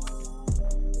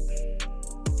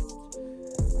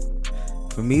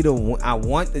 For me I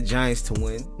want the Giants to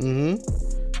win. Mm-hmm.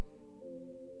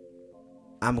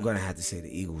 I'm gonna have to say the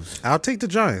Eagles. I'll take the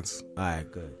Giants. All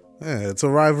right, good. Yeah, it's a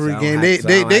rivalry game.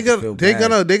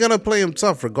 They're gonna play them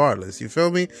tough regardless. You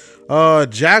feel me?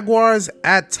 Jaguars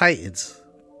at Titans.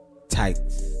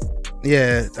 Titans.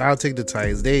 Yeah, I'll take the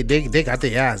Titans. They got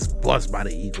their ass bust by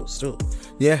the Eagles too.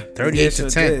 Yeah,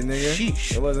 38-10.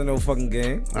 Sheesh. It wasn't no fucking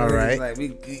game. All right, like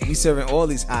we serving all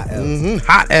these hot L's. Mm-hmm.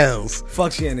 Hot L's.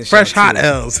 Fuck she in the fresh hot too.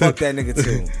 L's. Fuck that nigga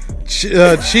too.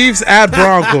 Chiefs at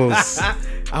Broncos.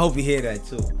 I hope you hear that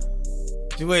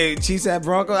too. Wait, Chiefs at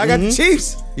Broncos? I got the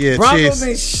Chiefs. Yeah, Broncos Chiefs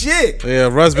ain't shit. Yeah,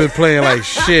 Russ been playing like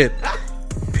shit.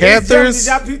 Panthers.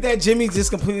 Did y'all peep that Jimmy just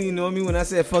completely ignored me when I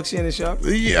said fuck Shannon Sharp?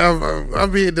 Yeah, I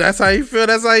mean, that's how you feel.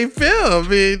 I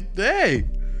mean, hey,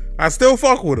 I still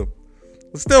fuck with him.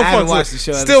 Still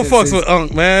fucks with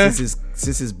Unc, man.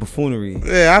 Since his buffoonery.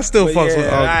 Yeah, I still fucks with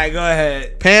Unc. All right, go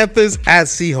ahead. Panthers at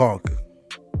Seahawk.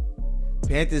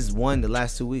 Panthers won the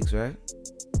last 2 weeks, right?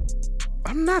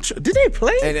 I'm not sure. Did they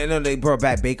play? And no, they brought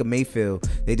back Baker Mayfield.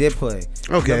 They did play.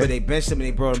 Okay. Remember, they benched him and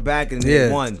they brought him back and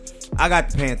they won. I got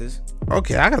the Panthers.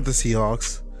 Okay, I got the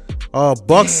Seahawks.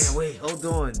 Bucks. Damn, wait, hold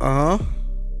on. Uh-huh.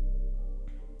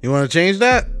 You want to change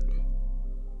that?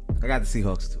 I got the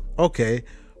Seahawks too. Okay.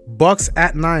 Bucks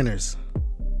at Niners.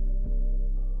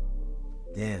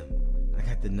 Damn. I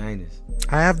got the Niners.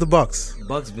 I have the Bucks.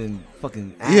 Bucks been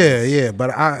fucking ass. Yeah,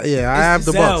 but I have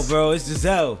Giselle, the Bucks. Bro, it's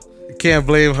Giselle. Can't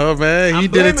blame her, man. He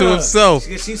did it to himself.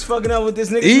 She's fucking up with this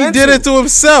nigga. He did it to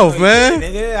himself, man.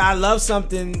 Nigga, I love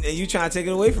something and you trying to take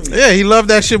it away from me. Yeah, he loved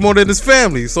that shit more than his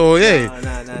family. So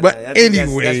yeah. But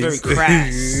anyways, that's very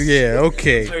crass. Yeah,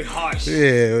 okay. It's very harsh. Yeah,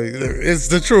 it's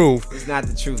the truth. It's not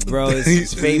the truth, bro.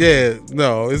 It's fake. Yeah,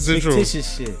 no, it's the truth.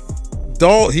 Fictitious shit.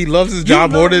 Dog, he loves his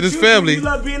job more than his family. You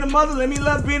love being a mother. Let me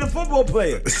love being a football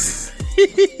player.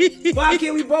 Why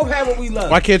can't we both have what we love?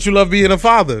 Why can't you love being a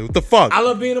father? What the fuck? I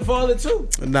love being a father too.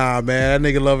 Nah, man, that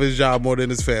nigga love his job more than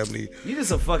his family. You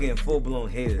just a fucking full-blown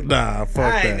hater. Nah, fuck All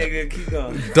right, that. Nigga, keep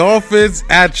going. Dolphins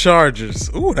at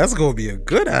Chargers. Ooh, that's gonna be a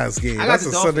good ass game. That's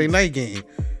a Dolphins. Sunday night game.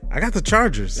 I got the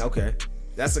Chargers. Okay,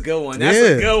 that's a good one. That's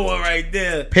a good one right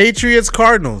there. Patriots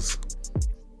Cardinals.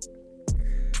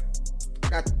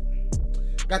 Got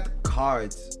the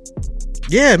Cards.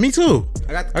 Yeah, me too.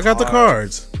 I got the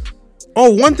Cards. Oh,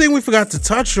 one thing we forgot to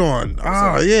touch on.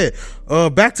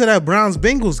 Back to that Browns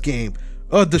Bengals game.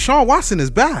 Deshaun Watson is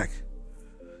back.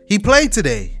 He played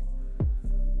today.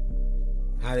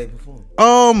 How they perform?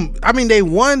 I mean, they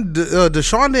won.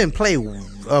 Deshaun didn't play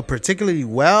particularly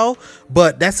well,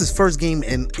 but that's his first game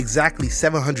in exactly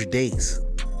 700 days.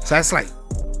 So that's like,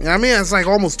 it's like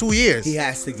almost 2 years. He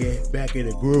has to get back in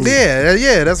the groove.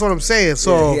 Yeah, that's what I'm saying.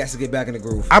 So he has to get back in the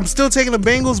groove. I'm still taking the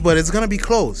Bengals, but it's gonna be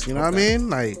close. You know what I mean?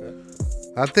 Like,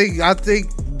 I think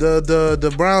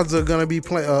the Browns are gonna be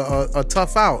playing a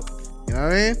tough out. You know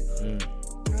what I mean?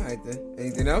 All right then.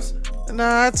 Anything else?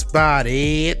 Nah, that's about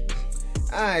it.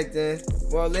 All right then.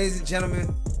 Well, ladies and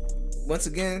gentlemen, once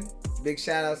again, big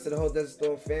shout outs to the whole Desert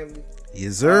Storm family.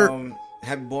 Yes, sir.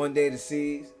 Happy Born Day to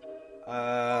C's.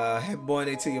 Happy Born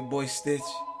Day to your boy Stitch.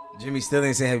 Jimmy still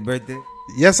ain't say happy birthday.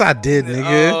 Yes, I did,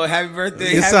 nigga. Oh, happy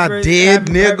birthday. Yes, I did,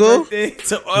 nigga. Happy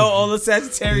to all the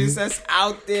Sagittarius that's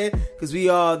out there. Because we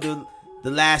are the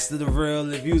last of the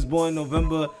real. If you was born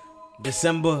November,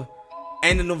 December,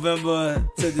 end of November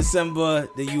to December,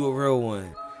 then you a real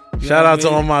one. Shout out to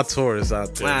all my Taurus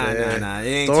out there. Nah. It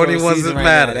ain't the only ones that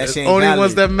matter. That only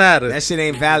ones that matter. That shit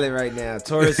ain't valid right now.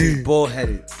 Taurus is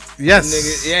bullheaded. Yes.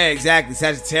 Nigga, yeah, exactly.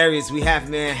 Sagittarius, we half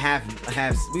man, half.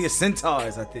 We are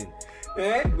centaurs, I think.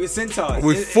 Yeah, we're centaurs.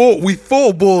 We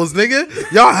full bulls,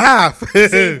 nigga. Y'all half.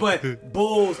 See, but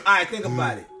bulls. All right, think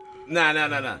about it.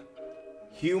 Nah.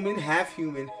 Human, half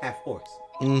horse.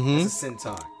 Mm-hmm. That's a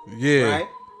centaur. Yeah. Right?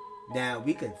 Now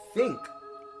we can think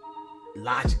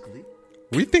logically.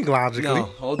 We think logically. No,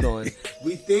 hold on.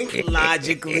 We think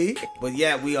logically, but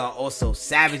yet we are also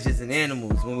savages and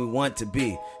animals when we want to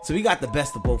be. So we got the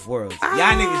best of both worlds. Y'all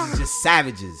niggas is just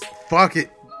savages. Fuck it.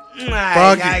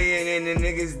 Fuck it. And the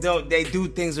niggas they do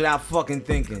things without fucking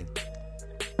thinking.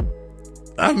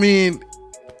 I mean,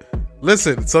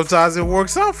 listen, sometimes it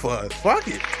works out for us. Fuck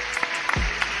it.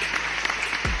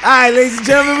 All right, ladies and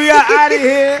gentlemen, we are out of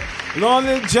here. Long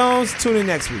Live Jones. Tune in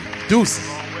next week. Deuces.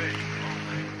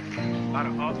 A lot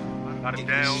of ups, a lot of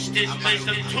downs.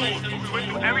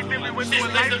 Everything we went through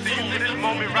in life to this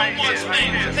moment right here.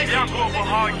 Y'all grew up with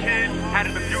hard kids, had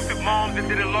an abusive mom that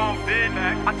did a long bid.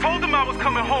 I told them I was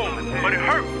coming home, but it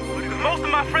hurt. Because most of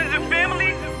my friends and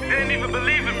family didn't even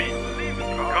believe in me.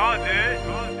 God did.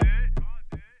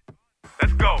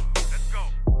 Let's go.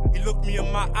 He looked me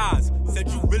in my eyes, said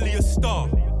you really a star.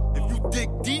 If you dig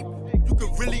deep, you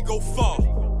can really go far.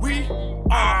 We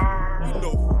are, you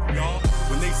know who we are.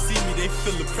 When they see me, they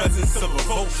feel the presence of a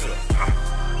vulture.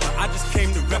 I just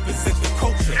came to represent the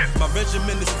culture. My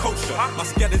regimen is kosher. My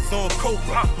scat is on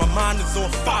cobra. My mind is on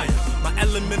fire. My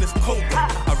element is cobra.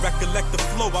 I recollect the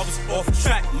flow, I was off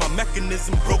track. My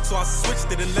mechanism broke, so I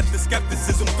switched it and let the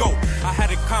skepticism go. I had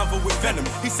a convo with Venom.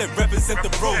 He said represent the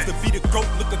bros. To be the goat,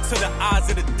 look into the eyes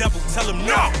of the devil. Tell him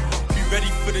no. Be ready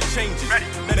for the changes.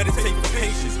 Meditate for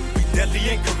patience. Deadly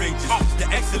and courageous. The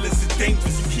excellence is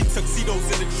dangerous. You keep tuxedos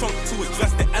in the trunk to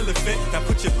address the elephant. Now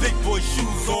put your big boy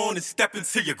shoes on and step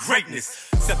into your greatness.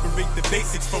 Separate the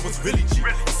basics from what's really G.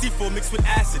 C4 mixed with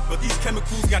acid, but these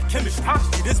chemicals got chemistry.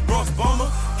 See, this Bronx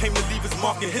bomber came to leave his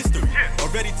mark in history.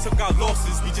 Already took our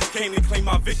losses, we just came to claim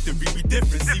our victory. We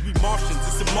different, see, we Martians,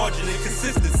 it's a margin and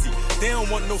consistency. They don't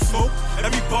want no smoke,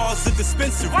 every bar's a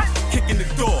dispensary. Kicking the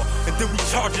door, and then we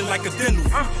charging like a dental.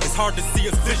 It's hard to see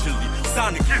us visually,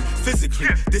 sonically. Physically,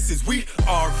 this is we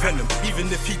are Venom. Even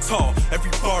if he tall,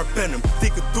 every bar venom.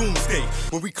 Think of doomsday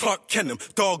when we Clark Kent him.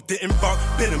 Dog didn't bark,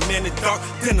 bit him. Man in dark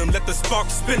denim, let the spark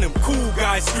spin him. Cool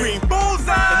guys scream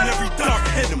bullseye, and every dark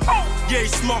hit him. Yeah,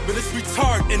 he's smart, but it's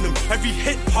retard in him. Every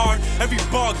hit hard, every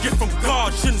bar get from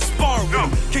God. Shouldn't spar with him.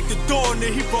 Kick the door and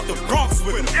then he brought the Bronx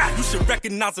with him. You should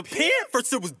recognize him here.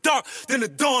 First it was dark, then the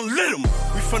dawn lit him.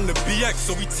 We from the BX,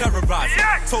 so we terrorize him.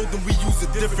 Told them we use a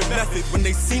different method. When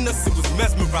they seen us, it was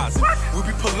mesmerizing. When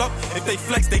we pull up, if they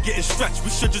flex, they getting stretched. We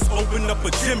should just open up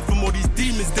a gym from all these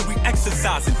demons that we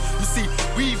exercising. You see,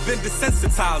 we've been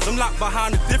desensitized. I'm locked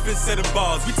behind a different set of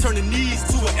bars. We turning these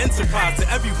to an enterprise. To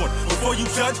everyone, before you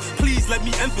judge, please let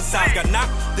me emphasize. Got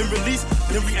knocked, then released,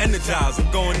 then re-energized. I'm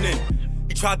going in.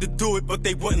 He tried to do it, but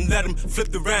they wouldn't let him.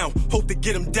 Flipped around, hope to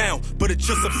get him down, but it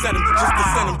just upset him. Just to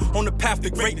send him on the path to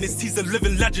greatness. He's a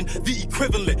living legend, the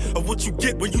equivalent of what you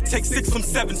get when you take 6 from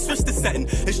 7. Switch the setting.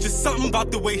 It's just something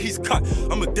about the way he's cut.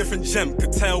 I'm a different gem.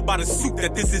 Could tell by the suit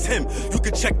that this is him. You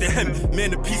could check the hem.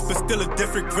 Man of peace, but still a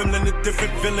different gremlin, a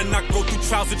different villain. I go through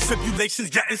trials and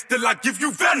tribulations, yet and still I give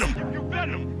you venom.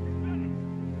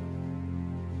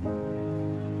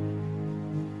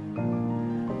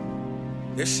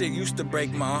 This shit used to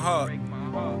break my heart. It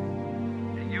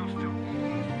used to.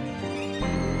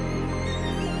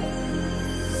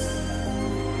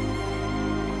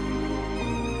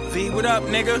 V, what up,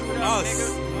 nigga?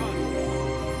 Us.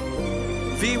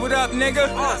 V, what up, nigga?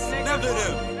 Us. Never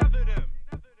them.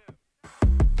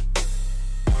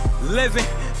 Living,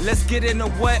 let's get into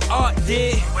what art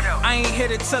did. I ain't here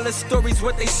to tell the stories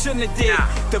what they shouldn't have did.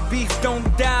 The beef don't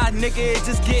die, nigga, it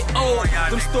just get old.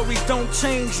 Them stories don't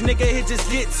change, nigga, it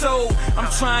just get told. I'm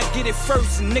trying to get it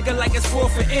first, nigga, like it's 4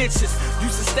 for inches.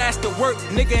 Used to stash the work,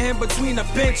 nigga, in between the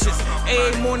benches.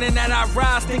 Every morning that I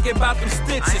rise, thinking about them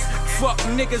stitches. Fuck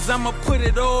niggas, I'ma put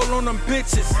it all on them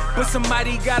bitches. But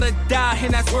somebody gotta die,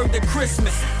 and that's worth the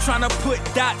Christmas. Tryna put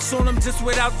dots on them just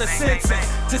without the sentence.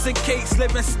 Just in case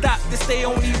living stop, this they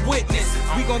only witness.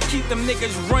 We gon' keep them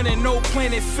niggas running, no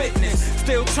Planet Fitness.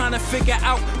 Still tryna figure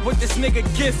out what this nigga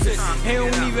gift is. It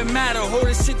don't even matter, all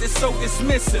this shit is so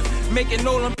dismissive. Making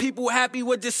all them people happy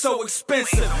with just so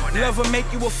expensive. Love will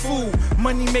make you a fool,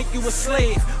 money make you a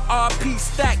slave. RP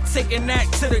stack, taking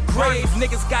that to the grave.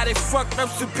 Niggas got it fucked up,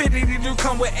 stupidity do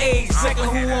come with age. Second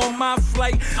who on my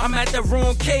flight, I'm at the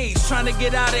wrong cage. Tryna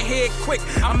get out of here quick,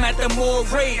 I'm at the more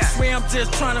rage. Swear I'm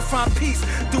just tryna find peace,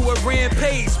 do a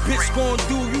rampage. Bitch gon'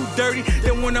 do you dirty,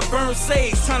 they wanna burn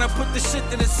sage. Tryna put the shit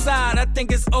to the side, I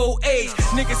think it's old age.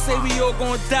 Niggas say we all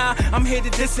gon' die, I'm here to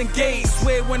disengage.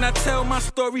 Swear when I tell my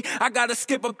story, I gotta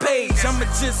skip a page. I'ma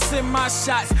just send my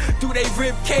shots through they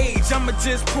rib cage. I'ma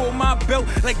just pull my belt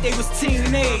like they was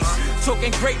teenage.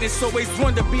 Talking greatness, always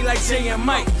wanted to be like Jay and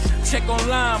Mike. Check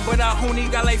online, but I only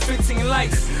got like 15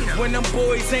 likes. When them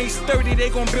boys ain't sturdy, they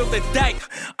gon' build a dike.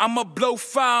 I'ma blow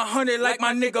 500 like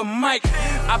my nigga Mike.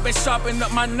 I been sharpening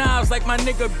up my knives like my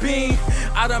nigga Bean.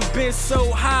 I done been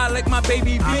so high like my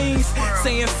baby Beans.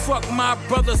 Saying fuck my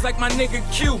brothers like my nigga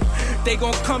Q. They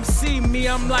gon' come see me,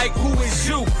 I'm like, who is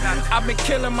you? I been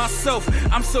killing myself,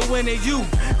 I'm so into you.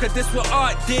 Cause this what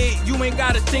art did, you ain't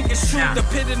gotta think it's true.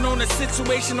 Depending on the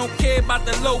situation, don't care about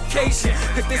the location.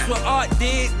 Cause this what art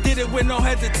did it with no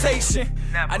hesitation.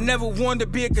 I never wanted to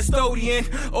be a custodian.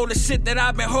 All the shit that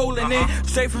I've been holding in,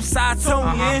 straight from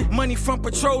Cytonian. Money from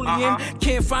petroleum,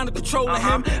 can't find a control of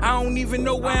him. I don't even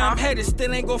know where I'm headed,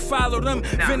 still ain't gon' follow them.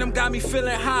 Venom got me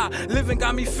feeling high, living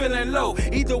got me feeling low.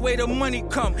 Either way the money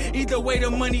come, either way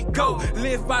the money go.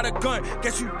 Live by the gun,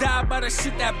 guess you die by the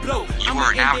shit that blow. You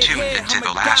are now tuned into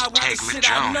The Last Take with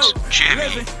Jones,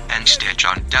 Jimmy, and Stitch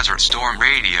on Desert Storm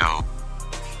Radio.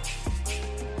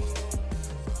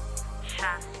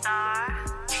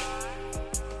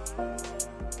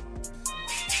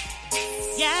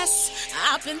 Yes,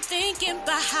 I've been thinking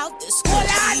about how this could be.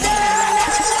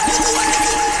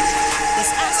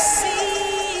 Cause I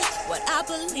see what I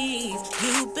believe.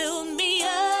 You build me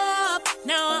up,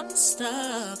 now I'm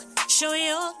stuck. Show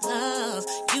your love,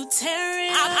 you tear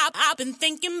it up. I've been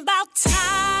thinking about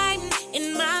time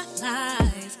in my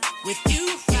life with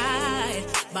you right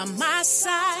by my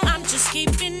side. I'm just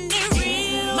keeping it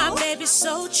real. My baby's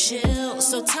so chill,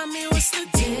 so tell me what's the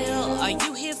deal. Are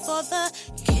you here for the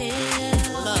kill?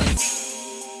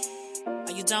 Look,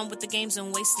 are you done with the games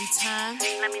and wasting time?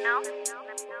 Let me know.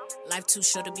 Life too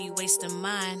short to be wasting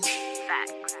mine.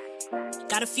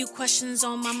 Got a few questions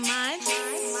on my mind.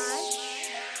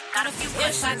 Got a few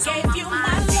questions. If I gave you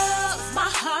my love, my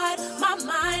heart, my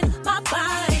mind, my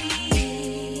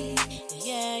body,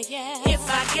 yeah. If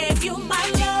I gave you my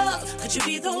love, could you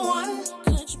be the one?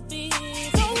 Could you be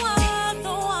the one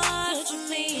for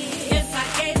me? If I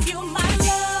gave you my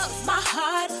love, my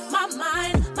heart, my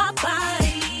mind, my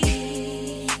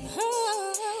body,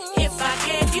 if I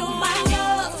gave you my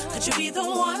love, could you be the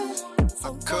one? I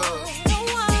could.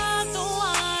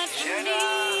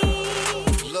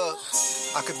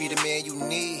 I could be the man you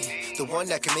need, the one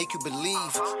that can make you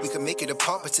believe we can make it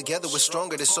apart, but together we're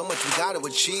stronger. There's so much we gotta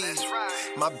achieve.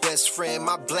 My best friend,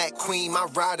 my black queen, my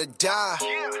ride or die.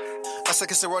 Us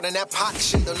like it's a road in that pocket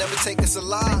shit, they'll never take us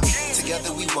alive.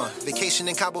 Together we won, vacation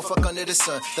in Cabo, fuck under the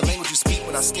sun. The language you speak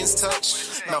when our skins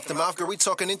touch, mouth to mouth, girl, we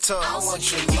talking in tongues. I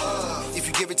want your love. If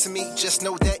you give it to me, just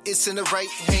know that it's in the right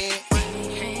hand.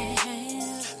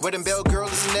 Wedding bell girl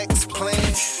is the next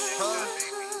plan.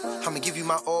 I'ma give you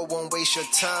my all, won't waste your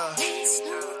time.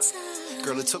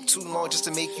 Girl, it took too long just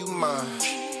to make you mine.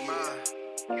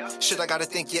 Shit, I gotta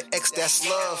think your ex, that's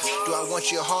love. Do I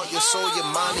want your heart, your soul, your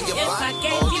mind, and your body? If I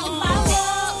gave you my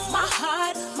love, my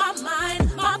heart, my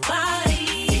mind, my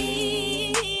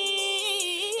body.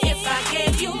 If I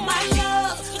gave you my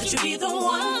love, could you be the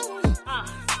one?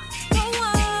 The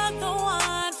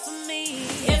one for me.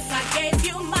 If I gave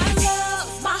you my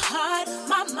love, my heart,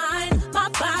 my mind, my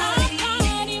body.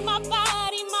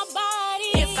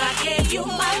 You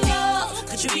my love,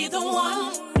 could you be the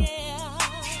one? Yeah.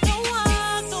 The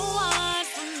one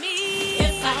for me.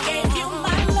 If I gave you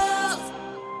my love,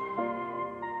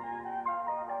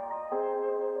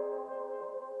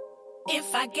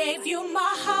 if I gave you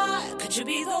my heart, could you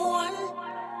be the one?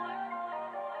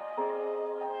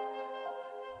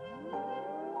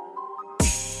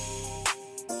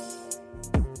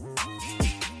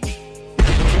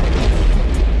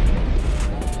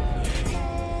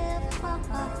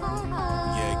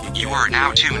 You are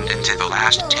now tuned into The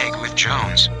Last Take with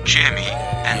Jones, Jimmy,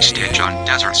 and Stitch on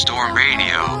Desert Storm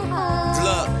Radio.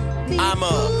 Look, I'm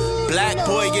a black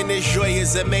boy and this joy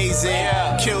is amazing.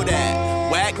 Kill that.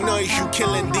 Whack noise, you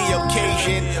killing the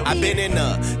occasion. I've been in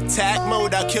attack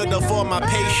mode, I killed her for my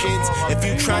patience. If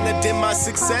you tryna dim my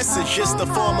success, it's just a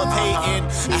form of hating.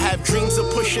 I have dreams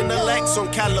of pushing the Lex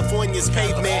on California's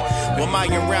pavement. With my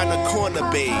around the corner,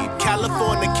 babe.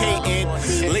 Californicating.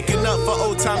 Linking up for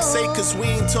old time's sake, cause we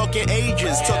ain't talking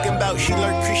ages. Talking about she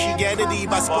learned Christianity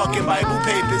by sparking Bible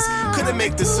papers. Couldn't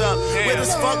make this up. Weird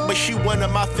as fuck, but she one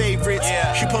of my favorites.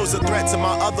 She posed a threat to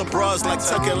my other bras like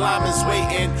Tuck and Lyman's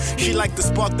waiting. She liked to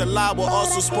spark the lie while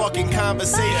also sparking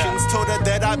conversations. Told her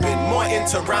that I'd been more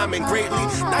into rhyming greatly.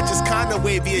 Not just kinda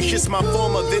wavy, it's just my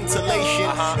form of ventilation.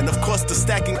 And of course the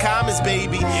stacking commas,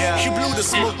 baby. She blew the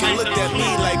smoke and looked at me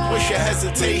like, what's your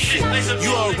hesitation?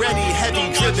 You already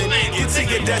heavy driven, get to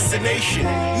your destination.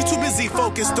 You too busy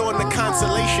focused on the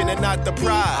consolation and not the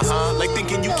prize. Like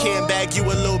thinking you can't bag you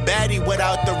a little baddie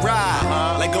without the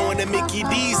ride. Like going to Mickey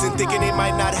D's and thinking they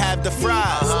might not have the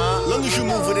fries. Long as you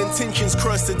move with intentions,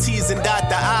 cross the T's and dot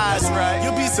the I's.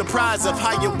 You'll be surprised of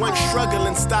how your once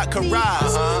struggling stock can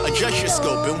rise. Adjust your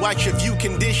scope and watch your view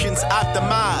conditions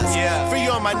optimize. Free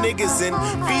all my niggas and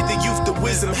feed the youth the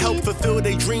wisdom. Help fulfill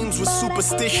their dreams with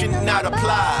superstition, not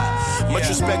apply. Much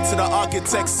respect to the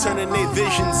architects turning their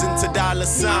visions into dollar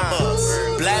signs.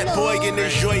 Black boy in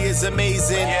his joy is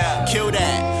amazing. Kill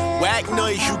that. Whack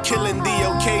noise, you killing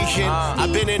the occasion.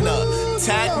 I've been in a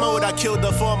tag mode, I killed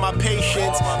her for my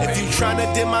patience. If you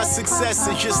tryna dim my success,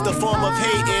 it's just a form of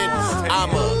hating.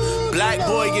 I'm a black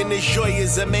boy and this joy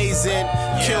is amazing.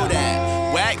 Kill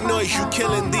that. Whack noise, you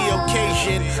killing the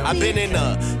occasion. I've been in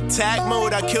a tag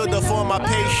mode, I killed her for my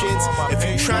patience. If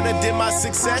you tryna dim my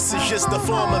success, it's just a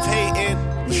form of hating.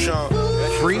 Sean.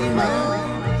 Free man.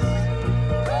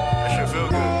 That should feel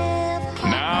good.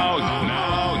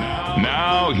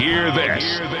 Now hear this.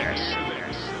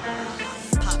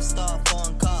 Pop star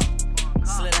foreign car.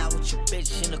 Slid out with your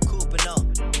bitch in the coupe and all.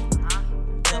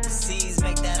 Double C's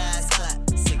make that ass clap.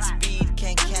 6 speed,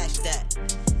 can't catch that.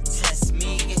 Test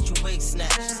me, get your wig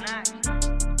snatched.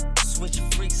 Switching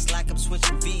freaks like I'm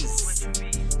switching V's.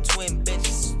 Twin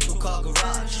bitches, 2-car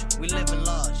garage. We living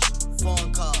large,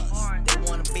 foreign cars. They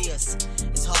wanna be us,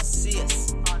 it's hard to see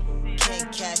us.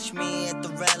 Can't catch me at the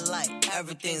red light,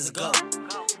 everything's a go.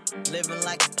 Living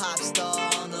like a pop star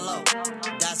on the low,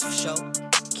 that's for sure.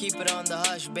 Keep it on the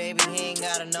hush, baby, he ain't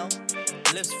gotta know.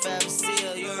 Lips forever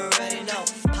sealed, you already know.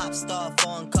 Pop star,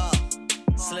 foreign car.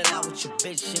 Slid out with your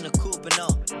bitch in the coupe and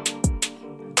all.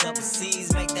 Double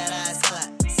C's make that ass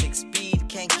clap. 6 speed,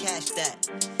 can't catch that.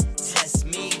 Test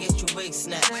me, get your wig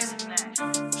snatched.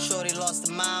 Shorty lost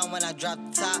her mind when I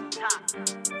dropped the top.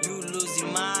 You lose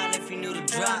your mind if you knew the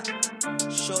drop.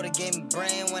 Shorty gave me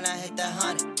brain when I hit that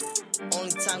 100.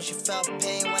 Only time she felt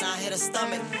pain when I hit her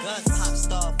stomach. Guns, pop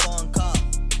star, foreign car.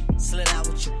 Slid out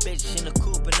with your bitch in the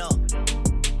coupe and all.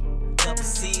 Double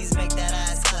C's make that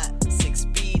ass clap. 6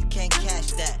 speed, can't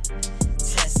catch that.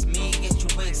 Test me, get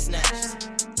your wig snatched.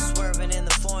 Swerving in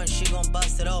the foreign, she gon'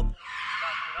 bust it open.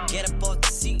 Get up off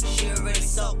the seat, she already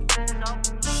soaked.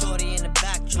 Shorty in the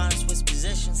back, tryna switch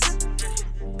positions.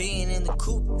 Being in the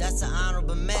coupe, that's an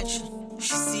honorable mention.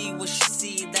 She see what she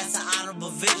see, that's an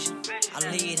honorable vision. I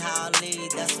lead how I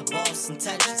lead, that's a boss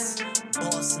intentions.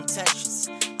 Boss intentions.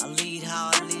 I lead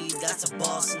how I lead, that's a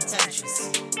boss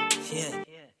intentions. Yeah.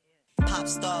 Pop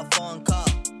star, foreign car.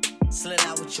 Slid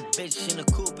out with your bitch in a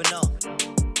coupe and all.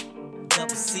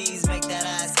 Double C's make that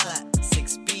ass clap.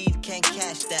 6 speed, can't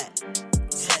catch that.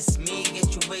 Test me, get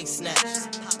your wig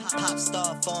snatched. Pop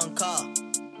star, foreign car.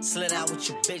 Slid out with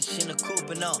your bitch in a coupe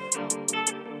and all.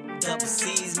 Double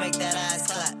C's make that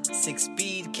ass clap. 6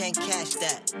 speed, can't catch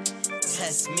that.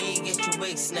 Test me, get your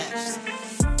wig snatched.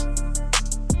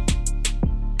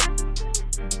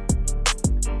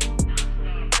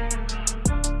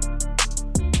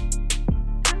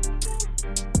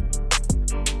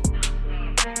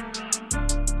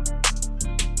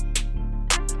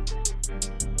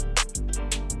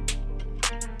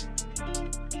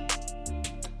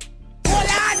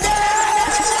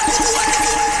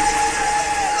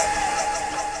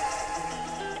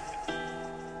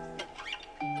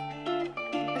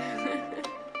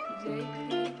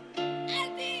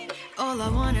 All I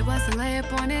wanted was to lay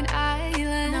up on an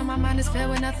island. Now my mind is filled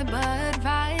with nothing but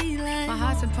violence. My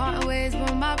heart's been parting ways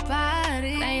with my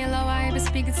body. Laying low, I ain't been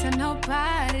speaking to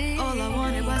nobody. All I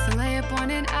wanted was to lay up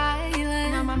on an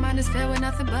island. Now my mind is filled with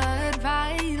nothing but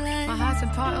violence. My heart's been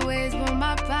parting ways with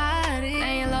my body.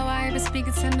 Laying low, I ain't been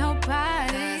speaking to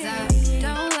nobody. 'Cause I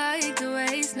don't like to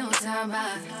waste no time.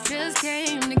 I just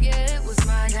came to get what's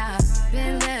mine. I've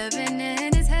been living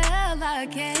in this hell, I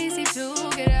can't seem to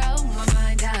get out my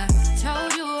mind. I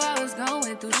told you I was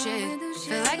going through shit.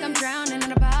 Feel like I'm drowning in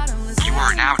the bottomless. You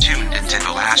are now tuned into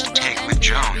The Last Take with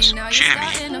Jones,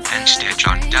 Jimmy, and Stitch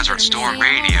on Desert Storm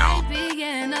Radio.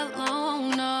 Being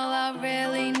alone, all I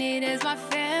really need is my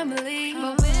family.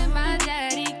 But with my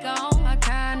daddy gone, I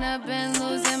kinda been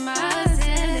losing my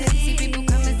sanity. See people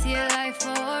come into your life for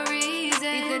a reason.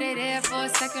 Either they're there for a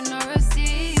second or a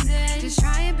season. Just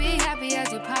try and be happy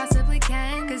as you possibly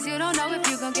can. 'Cause you don't know if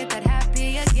you gon' get that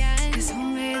happy again. 'Cause who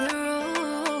made the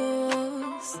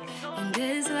rules in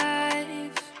this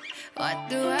life? What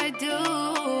do I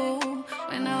do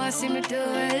when all I seem to do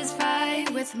is fight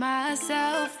with with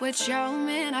myself. With your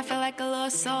man, I feel like a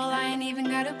lost soul. I ain't even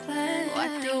got a plan. What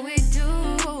do we do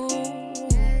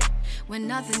when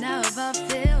nothing ever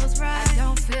feels right? I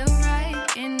don't feel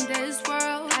right in this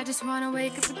world. I just wanna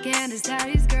wake up again as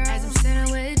daddy's girl. As I'm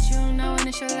sitting with you, knowing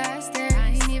it's your last day, I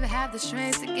ain't even have the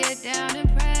strength to get down and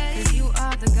pray. Cause you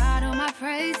are the God whom I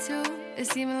pray to.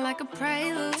 It's even like a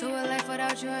prelude to a life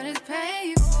without you and it's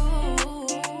painful.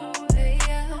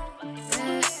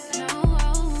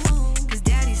 Cause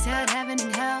daddy said heaven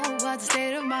and hell was a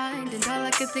state of mind, and all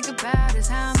I can think about is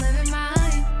how I'm living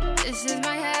mine. This is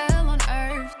my hell on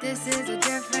earth. This is a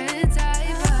different type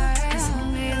of hurt. Cause who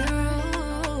made the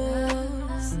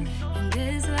rules in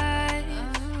this life?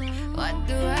 What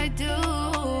do I do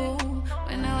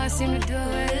when all I seem to do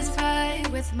is fight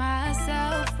with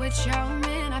myself? With your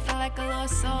man, I feel like a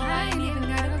lost soul. I ain't even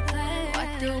got a plan. What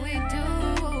do we do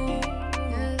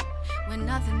when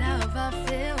nothing ever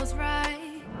feels right?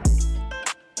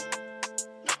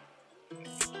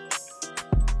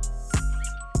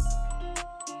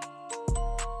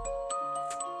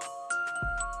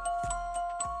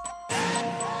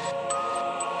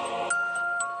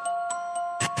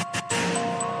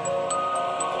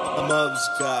 Mubs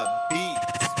got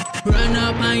beats. Run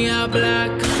up on your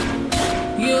block.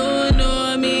 You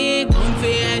know me.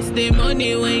 Comfy the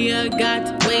money when you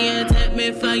got. When you take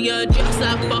me for your drugs,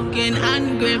 a fucking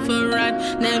ungrateful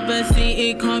rat. Never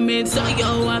see it coming, so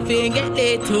yo, I feel get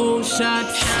the 2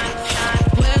 shots.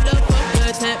 Where the fuck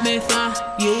you take me for?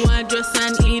 You are just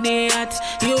an idiot.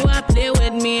 You are play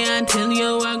with me until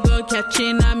you are go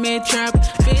catching on me trap.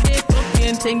 Be the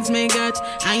fucking things me got,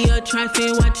 and you try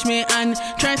to watch me and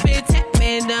try to take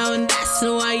me down. That's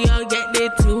why you get the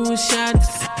 2 shots.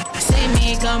 See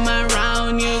me come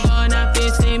around, you gonna be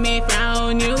see me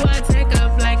frown. You will take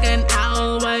off like an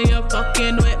owl while you're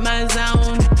fucking with my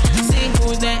sound. See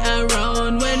who they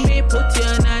around when me put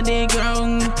you on the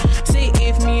ground. See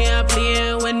if me a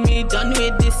play when me done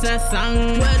with this a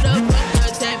song. Where the fuck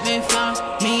you take me for?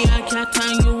 Me a cat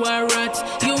and you a rat.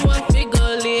 You a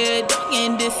figure lay down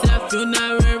in this a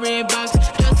funerary box.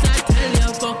 Just I tell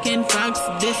you fucking facts.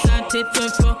 This a tit for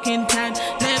fucking tan.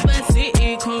 Never see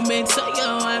it coming, so you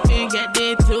have to get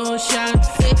the 2 shots.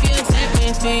 If you take me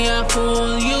for a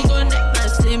fool, you gon' never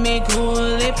see me cool.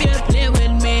 If you play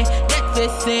with me, let me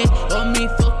say, oh me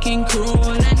fucking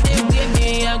cruel. And then with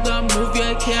me, I gon' move,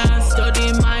 you can't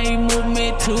study my move.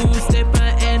 Me 2 step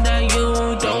ahead of you,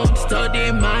 don't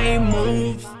study my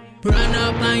moves. Run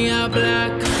up on your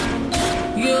block.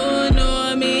 You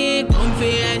know me,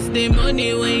 comfy as the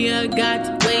money when you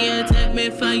got. When you take me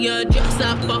for your drugs,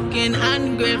 a fucking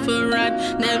ungrateful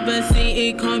rat. Never see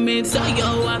it coming, so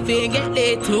yo, I feel get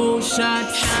the 2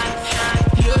 shots.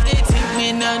 You did think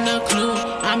me not no clue,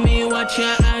 I me watch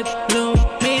your act blue.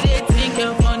 Me did think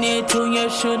you're funny too, you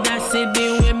should have said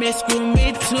the way me screw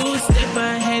me 2 step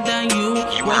ahead of you.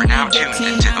 You are now tuned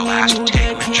into The Last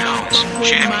Take with Jones,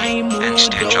 Jimmy, and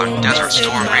Stitch on Desert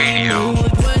Storm Radio.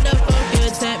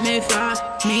 Take me for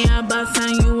me a boss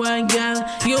and you a girl.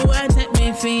 You a take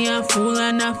me for a fool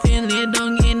and I feel it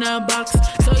down in a box.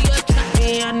 So you chat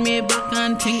me on me back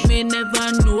and think me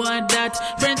never know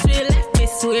that. Friends we left me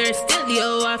swear, still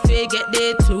you a feel get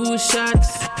the 2 shots.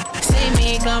 See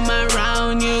me come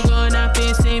around, you gonna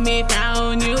be see me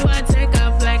down. You a take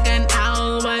off like an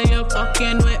owl while you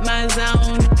fucking with my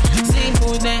sound. See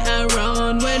who they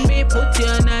around when me put you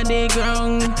on the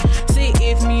ground.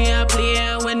 If me a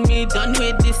player when me done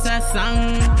with this a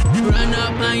song. Run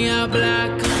up on your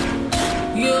block.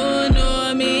 You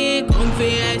know me,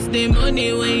 comfy as the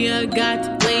money when you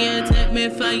got. When you take me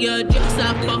for your drugs,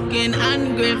 a fucking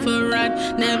ungrateful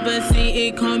rat. Never see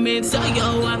it coming, so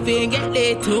yo, I feel get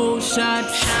the 2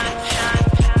 shots.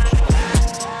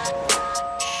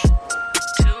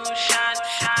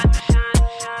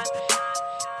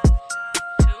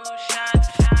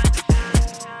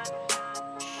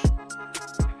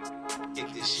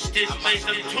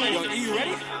 Yo, E, you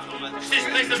ready?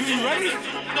 You ready?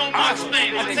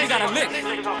 I think you got a lick.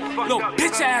 Little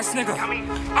bitch ass nigga.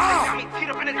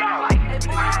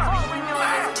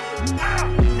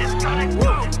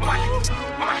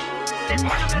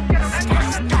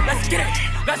 Let's get it.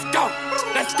 Let's go.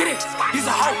 Let's get it. He's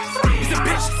a hoe. He's a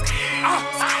bitch.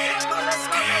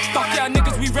 Fuck y'all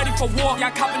niggas, we ready for war.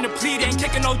 Y'all copping the plea, they ain't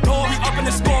kicking no door. We up in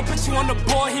the score, put you on the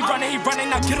board. He running,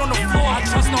 now get on the floor. I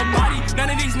trust nobody,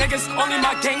 none of these niggas. Only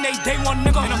my gang, they day one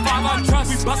nigga. In a 5 I trust,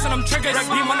 we bustin' them triggers. Red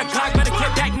beam on the clock, better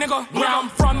get back nigga. Where I'm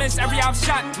from is every op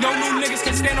shot. No new niggas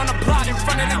can stand on the block. In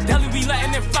front of the deli, we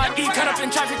letting it fly. E cut up in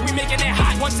traffic, we making it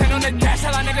hot. 110 on the dash,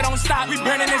 tell our nigga don't stop. We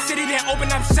burning the city, then open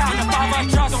up shop. In a 5 I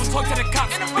trust, don't talk to the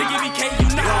cops. Big EBK,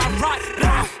 you know how I rock.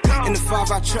 In the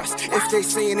 5 I trust. If they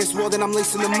saying it's more, then I'm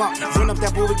lacing them up. Run up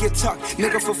that boy, we get tucked.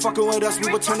 Nigga for fucking with us,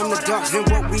 we will turn them to dust. Then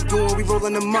what we doing, we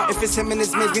rolling them up. If it's him and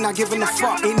his mates, we not giving a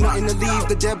fuck. Ain't nothing to leave,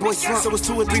 the dead boy slump. So it's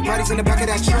 2 or 3 bodies in the back of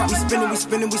that truck.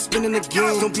 We spinning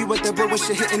again. Don't be with that boy when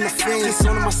shit hitting the fan. Just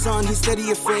on my son, he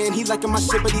steady a fan. He liking my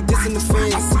shit, but he dissing the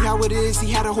fan. I see how it is,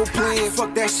 he had a whole plan.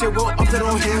 Fuck that shit, we'll up it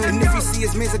on him. And if he see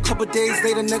his mans a couple days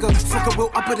later, nigga, fuck it,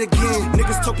 we'll up it again.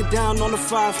 Niggas talking down on the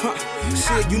 5, huh?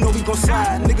 Shit, you know we gon'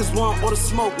 slide. Niggas want all the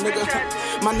smoke, nigga.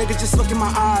 My nigga just look in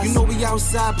my eyes. You know we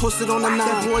outside, posted on the 9.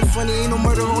 That boy funny, ain't no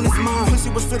murder on his mind. Pussy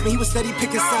was flipping, he was steady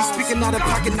picking sides. Speaking out of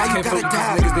pocket, now you gotta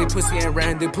die. Niggas, they pussy and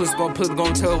ran, they pussy gon'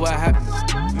 tell what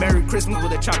happened. Merry Christmas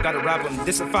with a chop, gotta rap him.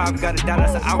 This a 5, gotta die,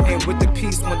 that's an out. And with the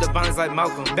peace, when the vines like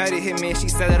Malcolm. Batty hit me and she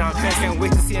said that I'm fast. Can't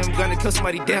wait to see him gonna kill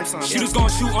somebody, damn son. Shooters gon'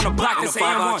 shoot on the block, that's 5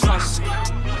 I trust.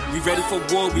 We ready for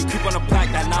war, we creep on the block,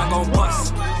 that 9 gon'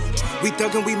 bust. We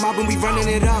thuggin', we mobbin', we running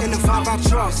it up. In the 5 I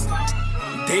trust.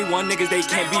 Day 1 niggas, they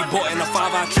can't be bought in the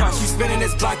 5 I trust. You spinning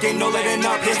this block, ain't no letting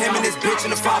up. Hit him and his bitch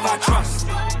in the 5 I trust.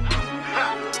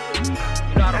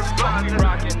 That's rockin',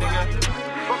 nigga.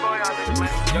 Fuck all y'all niggas, man.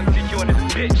 Young GQ and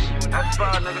this bitch. That's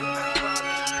 5, nigga.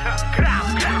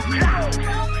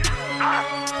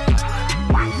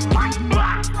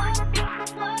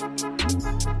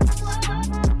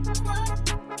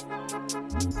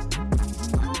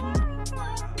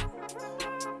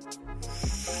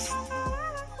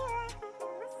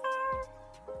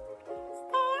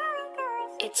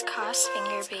 It's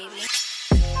Crossfinger, baby.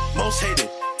 Most hated.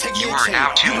 You are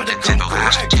now tuned into the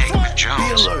last take with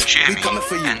Jones, Jimmy,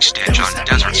 and Stitch on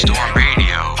Desert Storm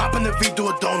Radio. Hop in the V, do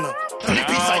a donut.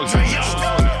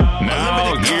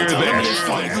 Now hear this.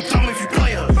 You tell me if you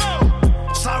play her.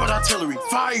 Slide with artillery.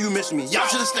 Fire, you miss me. Y'all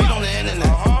should've stayed on the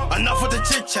internet. Enough with the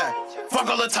chit chat. Fuck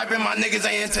all the typing, my niggas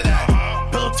ain't into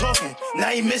that. Pillow talking, now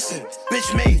he missing.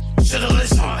 Bitch made, should've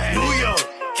listened. New York,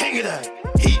 king of that.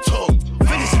 He talk,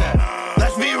 finish that.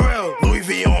 Let's be real. Louis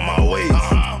V on my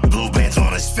waist. Blue bands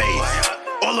on his face.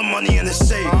 All the money in the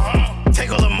safe.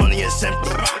 Take all the money and send.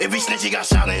 If he snitch, he got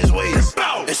shot in his waist.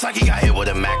 It's like he got hit with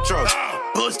a Mack truck.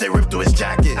 Bullets, they ripped through his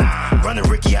jacket. Running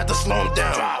Ricky, had to slow him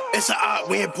down. It's a op,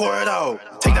 we ain't pour it out.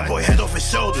 Take that boy head off his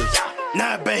shoulders.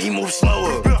 Now I bet he moves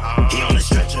slower. He on the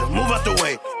stretcher, move out the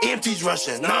way. EMT's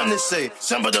rushing, nothing to say.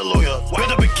 Send the lawyer,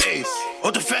 build up a case.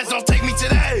 Hope the feds don't take me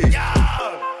today.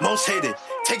 Most hated,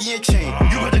 taking your chain.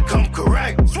 You better come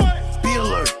correct. Be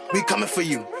alert, we coming for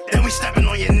you. Then we stepping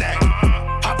on your neck.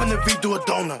 Hop in the V, do a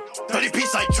donut. 30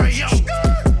 piece like Trey Young.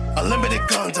 Unlimited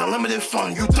guns, unlimited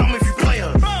fun. You tell me if you play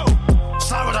her.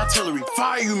 Slide with artillery,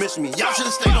 fire, you miss me. Y'all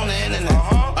should've stayed on the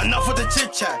internet. Enough with the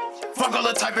chit chat. Fuck all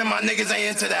the typing, my niggas ain't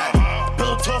into that.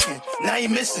 Pillow talking, now he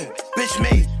missing. Bitch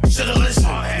made, should've listened.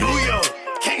 New York,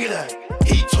 king of that.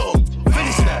 He talk,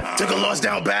 finish that. Took a loss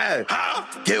down bad.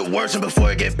 Get worse than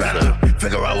before it get better.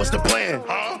 Figure out what's the plan.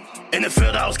 In the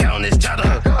field, I was counting this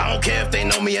chatter. I don't care if they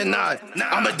know me or not.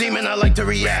 I'm a demon, I like to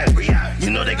react. You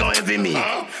know they gon' envy me.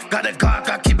 Got a Glock,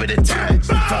 I keep it intact.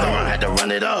 Father around, had to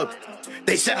run it up.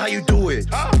 They said how you do it.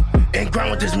 And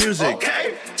grind with this music.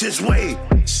 Okay. Just wait,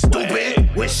 stupid.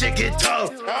 When shit get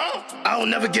tough, I will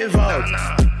never give up.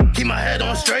 Keep my head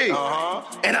on straight,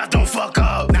 and I don't fuck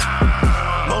up.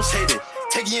 Most hated,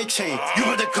 taking your chain. You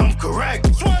better come correct.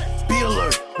 Be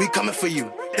alert, we coming for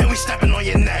you. Then we stepping on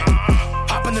your neck.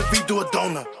 Hop in the V, do a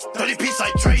donut. 30 piece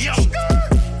like Trey Young.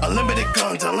 Unlimited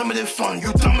guns, unlimited fun.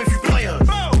 You tell me if you play her.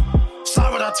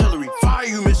 Slide with artillery, fire,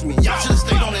 you miss me. Y'all should've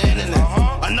stayed on the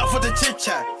internet. Enough with the chit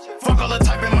chat. Fuck all the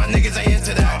typing, my niggas ain't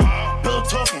into that. Pillow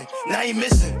talking, now he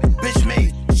missing. Bitch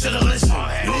made, should've listened.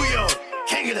 New York,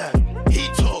 king of that. He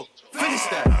talk, finish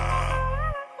that.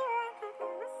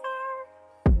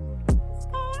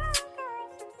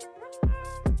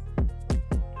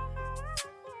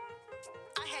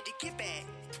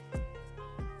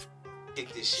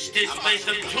 This place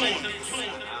of tune.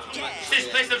 This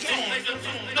place of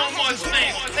tune. No more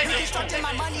space. Reconstructing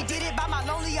my money, did it by my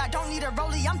lonely. I don't need a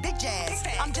rollie, I'm big jazz.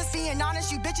 I'm just being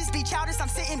honest, you bitches be childish. I'm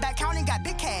sitting back counting, got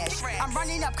big cash. I'm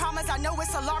running up commas, I know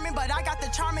it's alarming, but I got the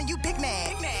charm and you big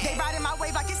mad. They riding my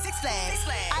wave like it's Six Flags.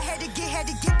 I had to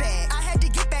get back. I had to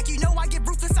get back, you know I get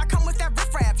ruthless, I come with that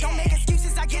riff rap. Don't make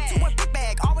excuses, I get to a big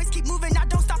bag. Always keep moving, I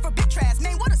don't stop for big trash.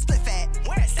 Man, what a split fat.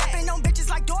 Stepping on bitches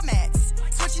like doormats.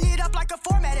 Switching it up like a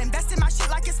format, investing my shit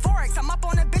like it's Forex. I'm up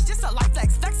on a bitch, just a life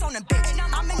flex on a bitch.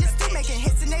 I'm in the stew making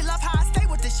hits, and they love how I stay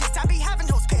with the shits. I be having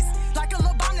those piss. Like a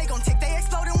little bomb, they gon' tick. They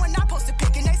exploding when I post a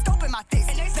pic, and they scoping my fist.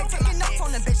 They taking notes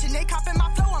on the bitch, and they copping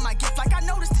my flow on my gift. Like I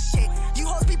noticed the shit. You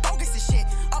hoes be bogus as shit.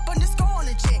 Up underscore on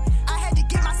the jit.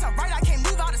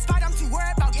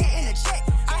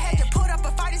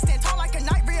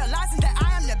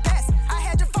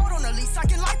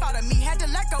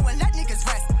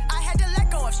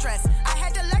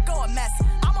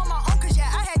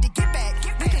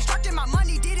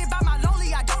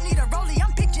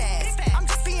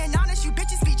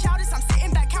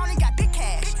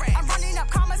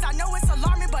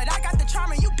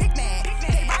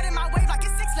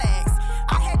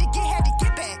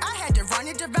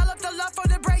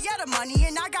 lot of money,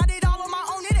 and I got it all on my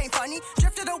own. It ain't funny.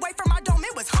 Drifted away from my dome,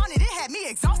 it was haunted. It had me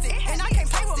exhausted, and I can't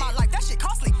play with my life. That shit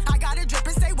costly. I gotta drip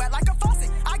and stay wet like a faucet.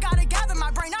 I gotta gather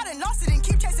my brain. I done lost it and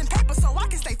keep chasing paper so I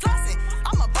can stay flossing.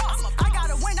 I'm a boss. I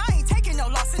gotta win. I ain't taking no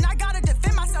loss, and I gotta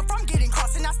defend myself from getting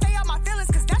crossed. And I stay out my feelings,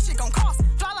 cause that shit gon' cost.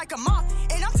 Fly like a moth,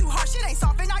 and I'm too hard. Shit ain't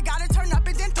soft, and I gotta turn up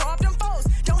and then throw up them foes.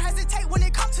 Don't hesitate when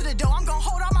it comes to the dough. I'm gon'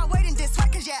 hold all my weight in this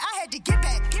sweat, cause yeah, I had to get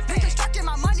back. Reconstructing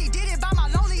my money, did it by my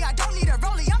lonely. I don't need a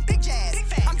rollie, I'm big jazz.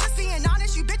 I'm just being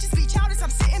honest, you bitches be childish. I'm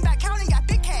sitting back counting, got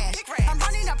big cash. I'm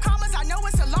running up commas, I know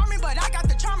it's alarming, but I got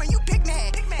the charm and you big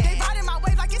mad. They riding my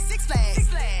wave like it's Six Flags.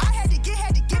 I had to get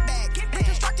back.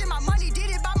 Reconstructing my money, did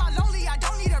it by my lonely. I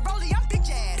don't need a rollie, I'm big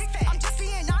jazz. I'm just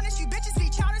being honest, you bitches be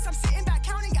childish. I'm sitting back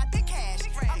counting, got big cash.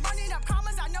 I'm running up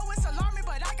commas, I know it's alarming,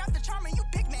 but I got the charm and you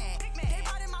big mad. They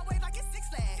riding my wave like it's Six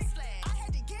Flags.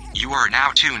 You are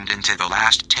now tuned into The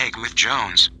Last Take with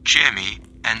Jones, Jimmy,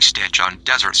 and Stitch on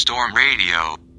Desert Storm Radio.